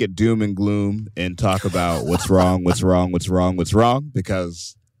just make it doom and gloom and talk about what's wrong,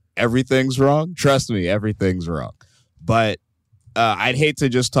 because everything's wrong. Trust me, everything's wrong. But I'd hate to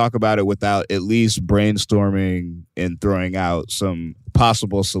just talk about it without at least brainstorming and throwing out some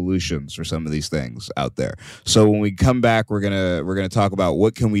possible solutions for some of these things out there. So when we come back, we're gonna talk about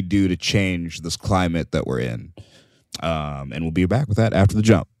what can we do to change this climate that we're in, and we'll be back with that after the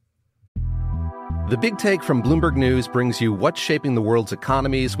jump. The Big Take from Bloomberg News brings you what's shaping the world's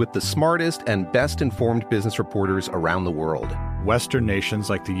economies with the smartest and best-informed business reporters around the world. Western nations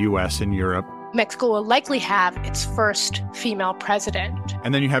like the U.S. and Europe. Mexico will likely have its first female president.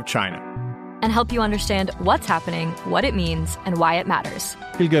 And then you have China. And help you understand what's happening, what it means, and why it matters.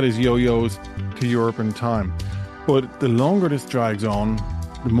 He'll get his yo-yos to Europe in time. But the longer this drags on,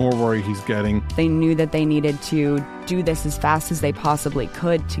 the more worry he's getting. They knew that they needed to do this as fast as they possibly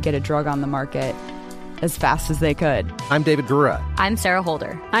could to get a drug on the market as fast as they could. I'm David Gura. I'm Sarah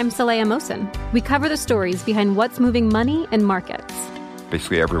Holder. I'm Saleha Mohsen. We cover the stories behind what's moving money and markets.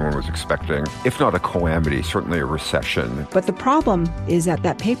 Basically, everyone was expecting, if not a calamity, certainly a recession. But the problem is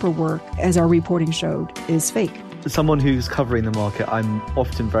that paperwork, as our reporting showed, is fake. As someone who's covering the market, I'm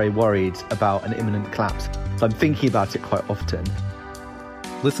often very worried about an imminent collapse. So I'm thinking about it quite often.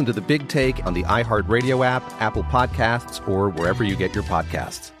 Listen to The Big Take on the iHeartRadio app, Apple Podcasts, or wherever you get your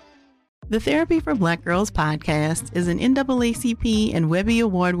podcasts. The Therapy for Black Girls podcast is an NAACP and Webby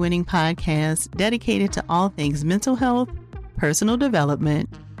Award-winning podcast dedicated to all things mental health, personal development,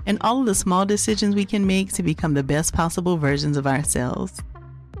 and all of the small decisions we can make to become the best possible versions of ourselves.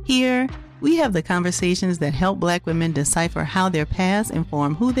 Here, we have the conversations that help Black women decipher how their past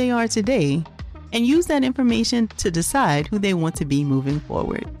inform who they are today and use that information to decide who they want to be moving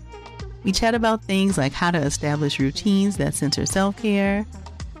forward. We chat about things like how to establish routines that center self-care,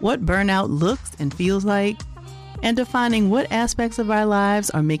 what burnout looks and feels like, and defining what aspects of our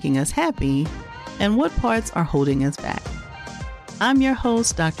lives are making us happy and what parts are holding us back. I'm your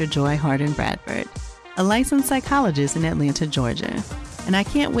host, Dr. Joy Harden Bradford, a licensed psychologist in Atlanta, Georgia, and I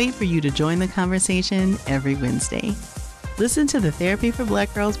can't wait for you to join the conversation every Wednesday. Listen to the Therapy for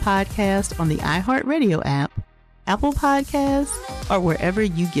Black Girls podcast on the iHeartRadio app, Apple Podcasts, or wherever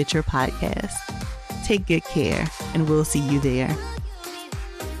you get your podcasts. Take good care, and we'll see you there.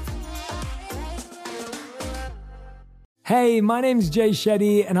 Hey, my name's Jay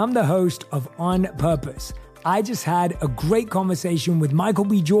Shetty, and I'm the host of On Purpose. I just had a great conversation with Michael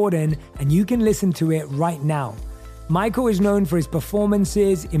B. Jordan, and you can listen to it right now. Michael is known for his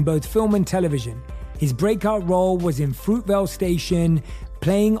performances in both film and television. His breakout role was in Fruitvale Station,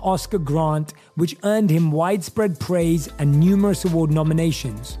 playing Oscar Grant, which earned him widespread praise and numerous award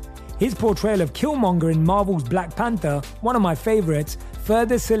nominations. His portrayal of Killmonger in Marvel's Black Panther, one of my favorites,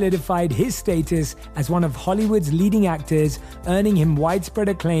 further solidified his status as one of Hollywood's leading actors, earning him widespread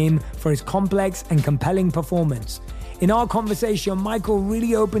acclaim for his complex and compelling performance. In our conversation, Michael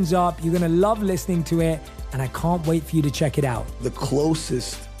really opens up. You're going to love listening to it, and I can't wait for you to check it out. The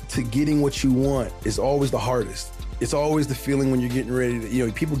closest to getting what you want is always the hardest. It's always the feeling when you're getting ready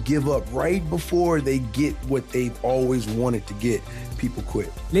to, people give up right before they get what they've always wanted to get. People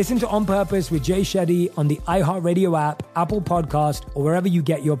quit. Listen to On Purpose with Jay Shetty on the iHeartRadio app, Apple Podcast, or wherever you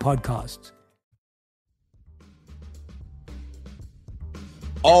get your podcasts.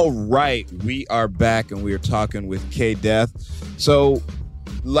 All right, we are back and we are talking with K Death. So,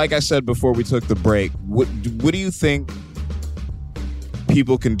 like I said before we took the break, what do you think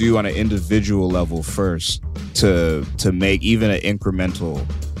people can do on an individual level first to make even an incremental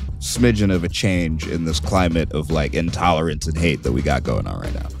smidgen of a change in this climate of like intolerance and hate that we got going on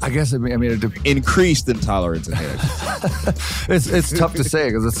right now? I guess increased intolerance and hate. it's tough to say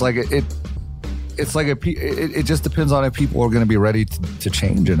because it's like it just depends on if people are going to be ready to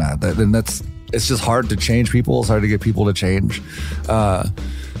change or not. It's just hard to change people. It's hard to get people to change. I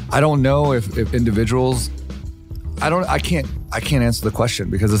don't know if individuals. I can't answer the question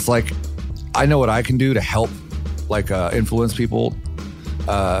because it's like I know what I can do to help influence people,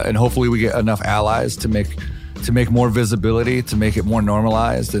 and hopefully we get enough allies to make more visibility, to make it more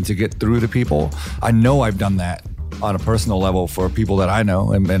normalized, and to get through to people. I know I've done that on a personal level for people that I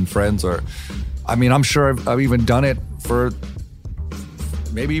know and friends, I'm sure I've even done it for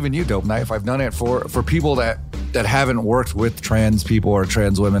maybe even you, Dope Knife. I've done it for people that haven't worked with trans people or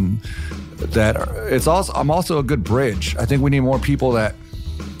trans women. I'm also a good bridge. I think we need more people that,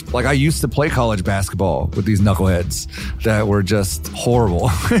 like, I used to play college basketball with these knuckleheads that were just horrible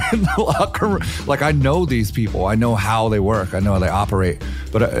in the locker room. Like, I know these people. I know how they work. I know how they operate.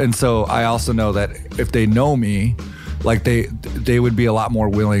 And so I also know that if they know me, like, they would be a lot more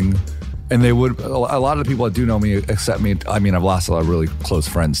willing. And a lot of the people that do know me accept me. I've lost a lot of really close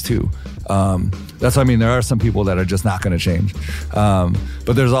friends too. That's what there are some people that are just not going to change.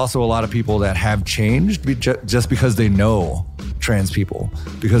 But there's also a lot of people that have changed just because they know trans people,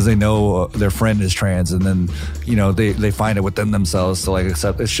 because they know their friend is trans, and then, they find it within themselves to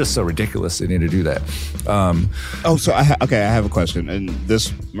accept. It's just so ridiculous they need to do that. I have a question. And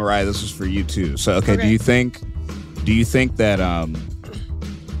this, Mariah, this is for you too. So, okay. Do you think that,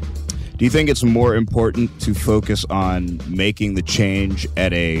 do you think it's more important to focus on making the change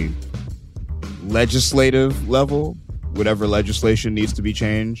at a legislative level, whatever legislation needs to be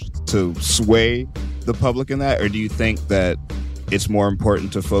changed to sway the public in that? Or do you think that it's more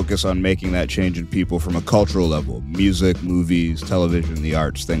important to focus on making that change in people from a cultural level, music, movies, television, the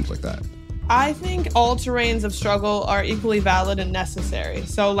arts, things like that? I think all terrains of struggle are equally valid and necessary.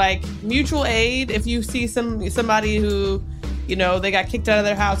 So mutual aid, if you see somebody who, they got kicked out of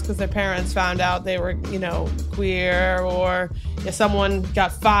their house because their parents found out they were, queer, or if someone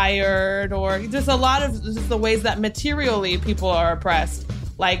got fired, or just a lot of just the ways that materially people are oppressed.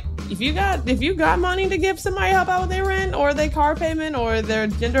 Like, if you got money to give somebody help out with their rent or their car payment or their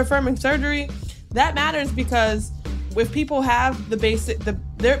gender affirming surgery, that matters, because if people have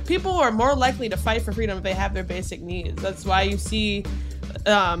people are more likely to fight for freedom if they have their basic needs. That's why you see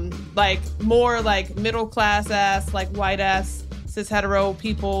more middle class ass, white ass cis hetero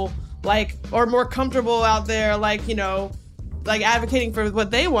people or more comfortable out there, advocating for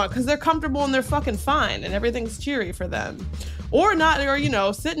what they want because they're comfortable and they're fucking fine and everything's cheery for them, or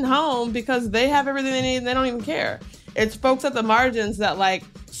sitting home because they have everything they need and they don't even care. It's folks at the margins that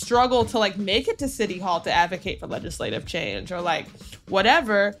struggle to make it to City Hall to advocate for legislative change or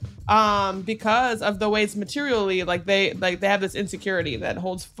whatever, because of the ways materially they have this insecurity that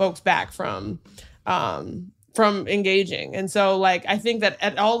holds folks back from engaging. And so I think that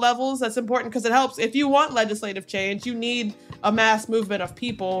at all levels that's important, because it helps. If you want legislative change, you need a mass movement of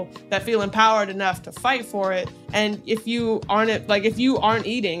people that feel empowered enough to fight for it. And if you aren't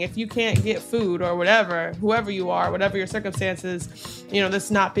eating, if you can't get food or whatever, whoever you are, whatever your circumstances,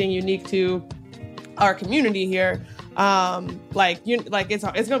 this not being unique to our community here,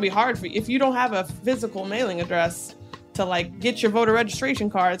 it's gonna be hard for you if you don't have a physical mailing address to get your voter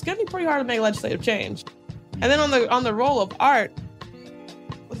registration card. It's gonna be pretty hard to make legislative change. And then on the role of art,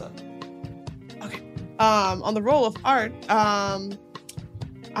 what's up? Okay. On the role of art, I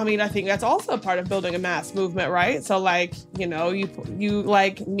think that's also a part of building a mass movement, right? So you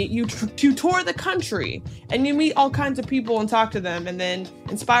tour the country and you meet all kinds of people and talk to them and then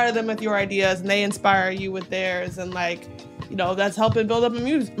inspire them with your ideas and they inspire you with theirs, and that's helping build up a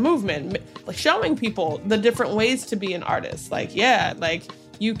movement, showing people the different ways to be an artist.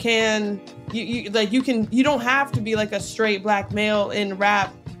 You don't have to be a straight black male in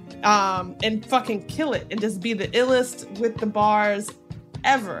rap and fucking kill it and just be the illest with the bars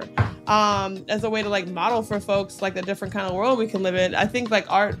ever, as a way to model for folks the different kind of world we can live in. I think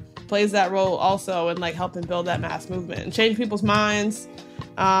art plays that role also in helping build that mass movement and change people's minds.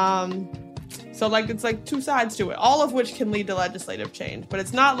 So So like it's like two sides to it, all of which can lead to legislative change. But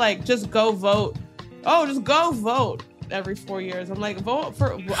it's not like just go vote. Oh, just go vote every 4 years. I'm like, vote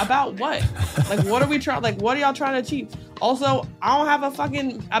for about what? Like, what are we trying? Like, what are y'all trying to achieve? Also, I don't have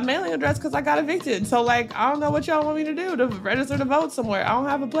a mailing address because I got evicted. So like, I don't know what y'all want me to do to register to vote somewhere. I don't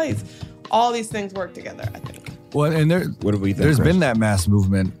have a place. All these things work together, I think. Well, and what do we think, there's Chris? been that mass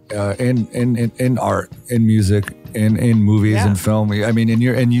movement in art, in music, in movies, and film. I mean,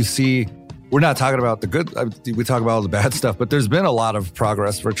 and you see, we're not talking about the good. We talk about all the bad stuff, but there's been a lot of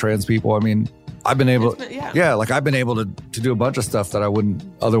progress for trans people. I mean, I've been able, I've been able to do a bunch of stuff that I wouldn't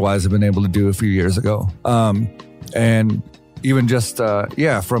otherwise have been able to do a few years ago. And even just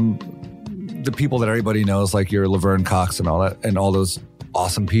from the people that everybody knows, like your Laverne Cox and all that, and all those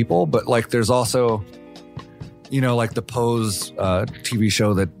awesome people. But like, there's also, like the Pose TV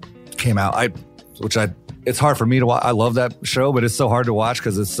show that came out, it's hard for me to watch. I love that show, but it's so hard to watch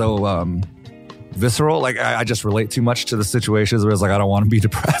because it's so visceral. Like I just relate too much to the situations where it's like, I don't want to be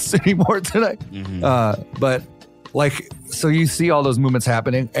depressed anymore today. Mm-hmm. But like, so you see all those movements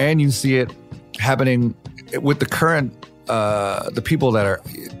happening, and you see it happening with the current, the people that are,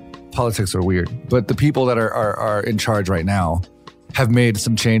 politics are weird, but the people that are in charge right now have made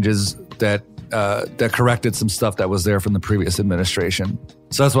some changes that corrected some stuff that was there from the previous administration.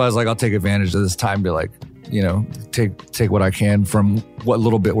 So that's why I was like, I'll take advantage of this time to like, take what I can from what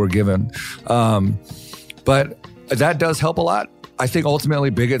little bit we're given. But that does help a lot. I think ultimately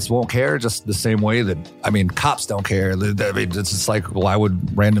bigots won't care just the same way that, cops don't care. It's just like, why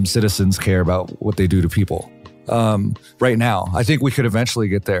would random citizens care about what they do to people? Right now, I think we could eventually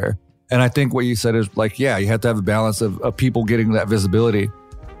get there. And I think what you said is like, you have to have a balance of people getting that visibility.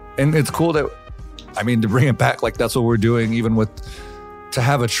 And it's cool that, to bring it back, like that's what we're doing, even with, to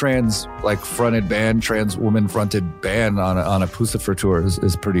have a trans fronted band, trans woman fronted band on a Pucifer tour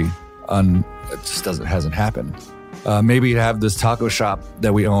is pretty it just hasn't happened. Maybe to have this taco shop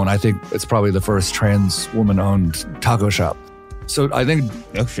that we own. I think it's probably the first trans woman owned taco shop. So I think,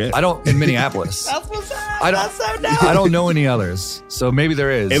 in Minneapolis. That's what's up. That's so dope. I don't know any others. So maybe there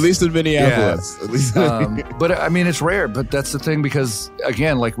is. At least in Minneapolis. Yeah. At least. But it's rare. But that's the thing, because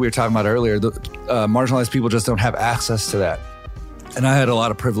again, like we were talking about earlier, the marginalized people just don't have access to that. And I had a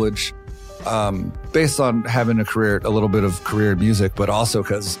lot of privilege based on having a little bit of career in music, but also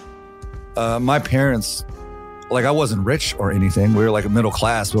because my parents, I wasn't rich or anything. We were like a middle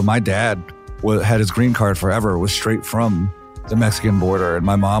class, but my dad had his green card forever, was straight from the Mexican border, and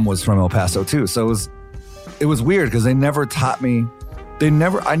my mom was from El Paso too. So it was weird because they never taught me.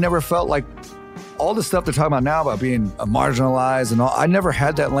 I never felt like all the stuff they're talking about now about being marginalized and all. I never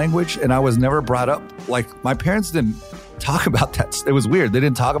had that language, and I was never brought up. Like my parents didn't talk about that. It was weird. They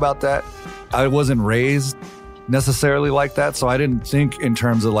didn't talk about that. I wasn't raised necessarily like that, so I didn't think in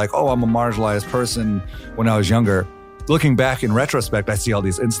terms of like, oh, I'm a marginalized person when I was younger. Looking back in retrospect, I see all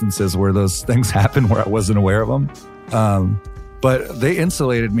these instances where those things happen where I wasn't aware of them. But they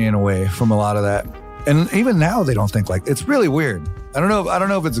insulated me in a way from a lot of that. And even now they don't think it's really weird. I don't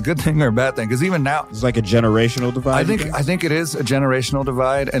know if it's a good thing or a bad thing, because even now it's like a generational divide. I think it is a generational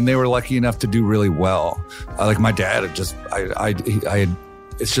divide, and they were lucky enough to do really well. Like my dad, it's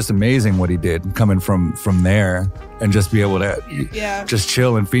just amazing what he did coming from there, and just be able to just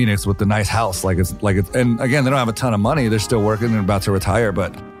chill in Phoenix with the nice house. And again, they don't have a ton of money. They're still working and about to retire,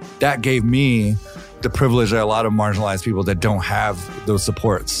 but that gave me the privilege that a lot of marginalized people that don't have those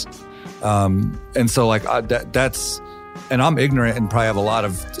supports. And so that's, and I'm ignorant and probably have a lot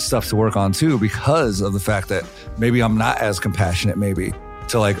of stuff to work on too, because of the fact that maybe I'm not as compassionate maybe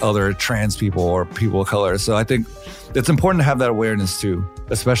to other trans people or people of color. So I think it's important to have that awareness too,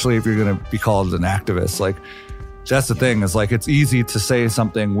 especially if you're going to be called an activist. That's the thing, is it's easy to say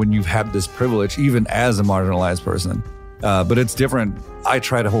something when you've had this privilege, even as a marginalized person. But it's different. I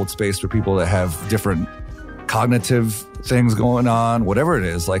try to hold space for people that have different cognitive things going on, whatever it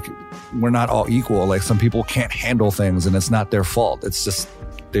is. We're not all equal. Some people can't handle things, and it's not their fault. It's just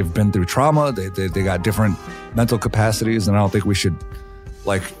they've been through trauma. They got different mental capacities, and I don't think we should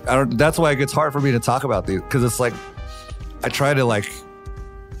that's why it gets hard for me to talk about these, because it's I try to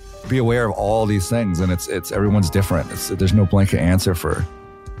be aware of all these things, and it's everyone's different. There's no blanket answer for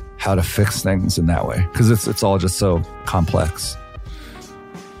how to fix things in that way, because it's all just so complex.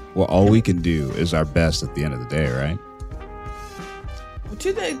 Well, all we can do is our best at the end of the day, right?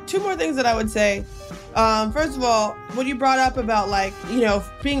 Two more things that I would say. First of all, what you brought up about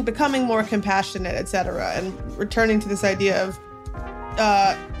becoming more compassionate, etc., and returning to this idea of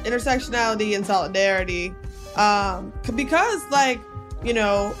intersectionality and solidarity, because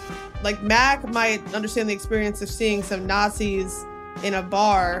Mac might understand the experience of seeing some Nazis in a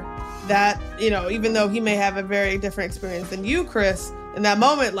bar, that, even though he may have a very different experience than you, Chris, in that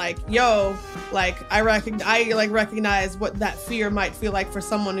moment, like, yo, like I recognize what that fear might feel like for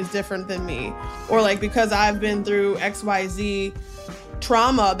someone who's different than me, or like because I've been through XYZ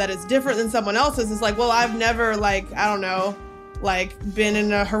trauma that is different than someone else's. It's like, well, I've never been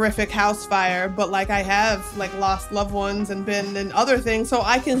in a horrific house fire, but like I have like lost loved ones and been in other things. So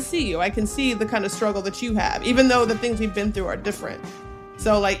I can see you. I can see the kind of struggle that you have, even though the things we've been through are different.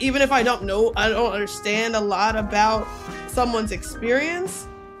 So like, even if I don't understand a lot about someone's experience,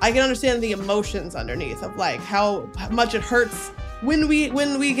 I can understand the emotions underneath of like how much it hurts when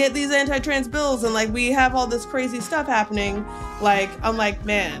we get these anti-trans bills and like we have all this crazy stuff happening. Like, I'm like,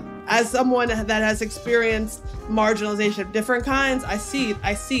 man, as someone that has experienced marginalization of different kinds, I see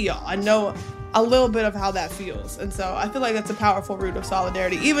y'all. I know a little bit of how that feels. And so I feel like that's a powerful root of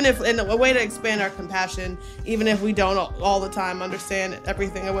solidarity, even if in a way to expand our compassion, even if we don't all the time understand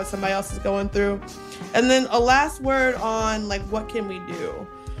everything of what somebody else is going through. And then a last word on like, what can we do?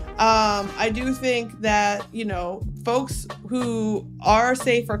 I do think that, folks who are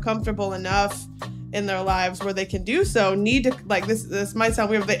safe or comfortable enough in their lives where they can do so need to, like, this might sound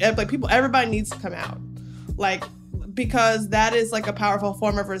weird, but like everybody needs to come out. Like, because that is like a powerful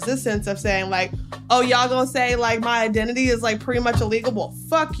form of resistance of saying like, oh, y'all gonna say like my identity is like pretty much illegal. Well,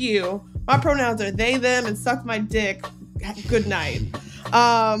 fuck you. My pronouns are they, them, and suck my dick. Good night.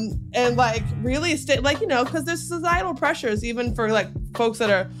 And like really stay like, because there's societal pressures even for like folks that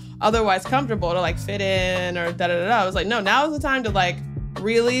are otherwise comfortable to like fit in or da-da-da-da. I was like, no, now is the time to like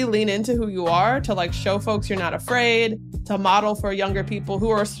really lean into who you are, to like show folks you're not afraid, to model for younger people who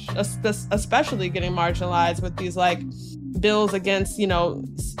are especially getting marginalized with these like bills against,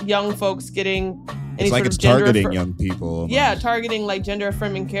 young folks getting any it's like sort it's of gender targeting young people. Almost. Yeah, targeting like gender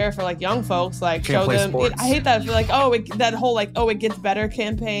affirming care for like young folks, like Can't show play them. sports. I hate that. Like, that whole like, it gets better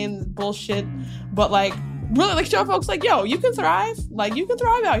campaign bullshit. But like, really, like show folks like, yo, you can thrive. Like, you can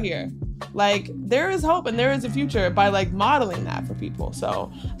thrive out here. Like, there is hope and there is a future by like modeling that for people.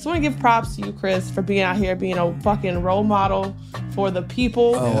 So I just want to give props to you, Chris, for being out here, being a fucking role model for the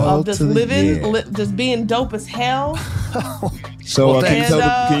people of just living, just being dope as hell. So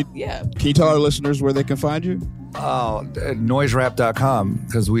can you tell our listeners where they can find you? Oh, noiserap.com,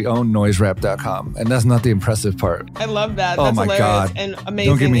 because we own noiserap.com, and that's not the impressive part. I love that. Oh that's my hilarious God. And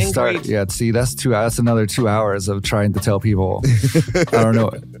amazing. Don't get me and started. great. Yeah, see, that's another 2 hours of trying to tell people. I don't know.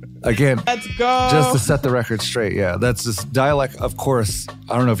 Again, let's go. Just to set the record straight. Yeah, that's just Dialect. Of course,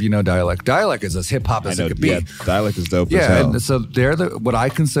 I don't know if you know Dialect. Dialect is as hip hop as it could be. Yeah, Dialect is dope. Yeah, as hell. and so they're what I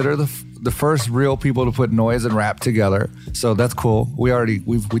consider the first real people to put noise and rap together. So that's cool. We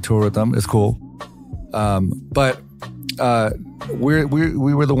toured with them. It's cool. But we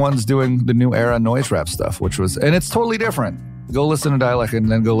were the ones doing the new era noise rap stuff, and it's totally different. Go listen to Dialect and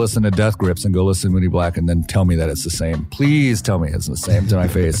then go listen to Death Grips and go listen to Moody Black and then tell me that it's the same. Please tell me it's the same to my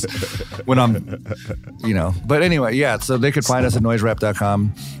face when I'm, But anyway, yeah, so they could find us at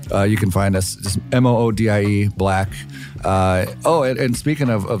noiserap.com. You can find us just MOODIE Black. And speaking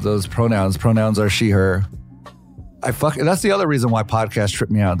of those pronouns are she, her. That's the other reason why podcasts trip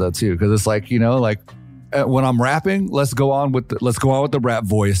me out though too, because it's like, when I'm rapping, let's go on with the rap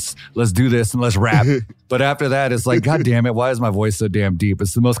voice. Let's do this and let's rap. But after that, it's like, God damn it, why is my voice so damn deep?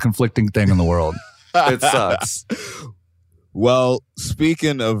 It's the most conflicting thing in the world. It sucks. Well,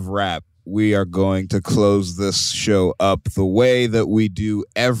 speaking of rap, we are going to close this show up the way that we do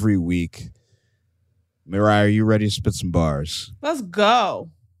every week. Mirai, are you ready to spit some bars? Let's go.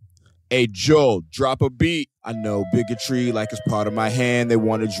 Hey, Joel, drop a beat. I know bigotry like it's part of my hand. They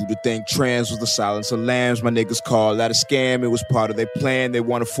wanted you to think trans was the silence of lambs. My niggas call that a scam. It was part of their plan. They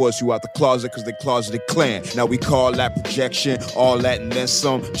want to force you out the closet because they closeted clan. Now we call that projection, all that and then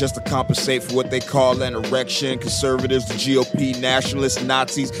some, just to compensate for what they call an erection. Conservatives, the GOP, nationalists,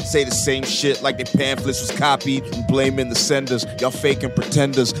 Nazis say the same shit like their pamphlets was copied and blaming the senders. Y'all faking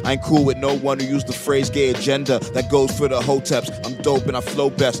pretenders. I ain't cool with no one who used the phrase gay agenda. That goes for the hoteps. I'm dope and I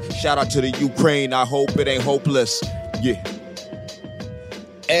flow best. Shout out to the Ukraine. I hope it ain't hopeless. Yeah.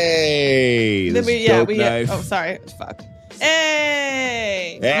 Hey. Oh, sorry. Fuck.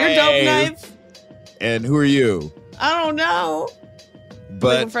 Hey. You're Dope Knife. And who are you? I don't know.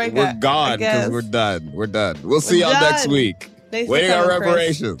 But we're gone because we're done. We'll see y'all next week. Waiting on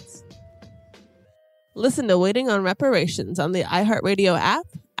Reparations. Listen to Waiting on Reparations on the iHeartRadio app,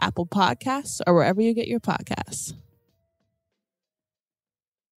 Apple Podcasts, or wherever you get your podcasts.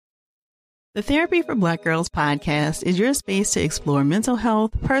 The Therapy for Black Girls podcast is your space to explore mental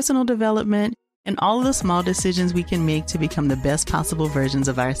health, personal development, and all of the small decisions we can make to become the best possible versions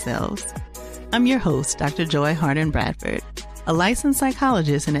of ourselves. I'm your host, Dr. Joy Harden Bradford. a licensed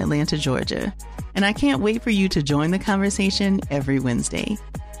psychologist in Atlanta, Georgia. And I can't wait for you to join the conversation every Wednesday.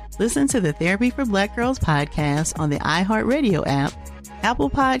 Listen to the Therapy for Black Girls podcast on the iHeartRadio app, Apple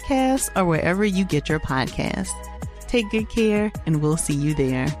Podcasts, or wherever you get your podcasts. Take good care, and we'll see you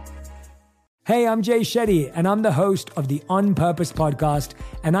there. Hey, I'm Jay Shetty, and I'm the host of the On Purpose podcast,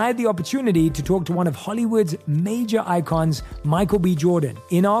 and I had the opportunity to talk to one of Hollywood's major icons, Michael B. Jordan.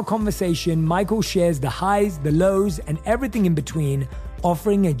 In our conversation, Michael shares the highs, the lows, and everything in between,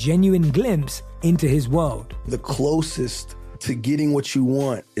 offering a genuine glimpse into his world. The closest to getting what you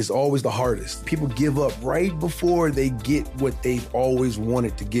want is always the hardest. People give up right before they get what they've always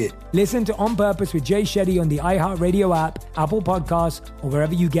wanted to get. Listen to On Purpose with Jay Shetty on the iHeartRadio app, Apple Podcasts, or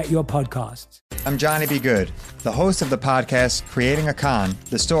wherever you get your podcasts. I'm Johnny B. Good, the host of the podcast Creating a Con,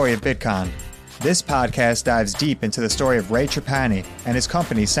 the story of Bitcoin. This podcast dives deep into the story of Ray Trapani and his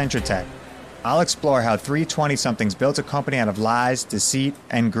company, Centratech. I'll explore how three 20-somethings built a company out of lies, deceit,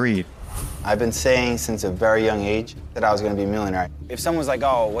 and greed. I've been saying since a very young age that I was going to be a millionaire. If someone's like,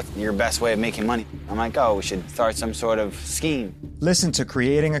 oh, what's your best way of making money? I'm like, oh, we should start some sort of scheme. Listen to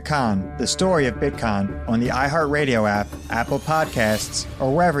Creating a Con, the story of Bitcoin on the iHeartRadio app, Apple Podcasts,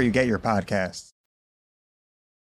 or wherever you get your podcasts.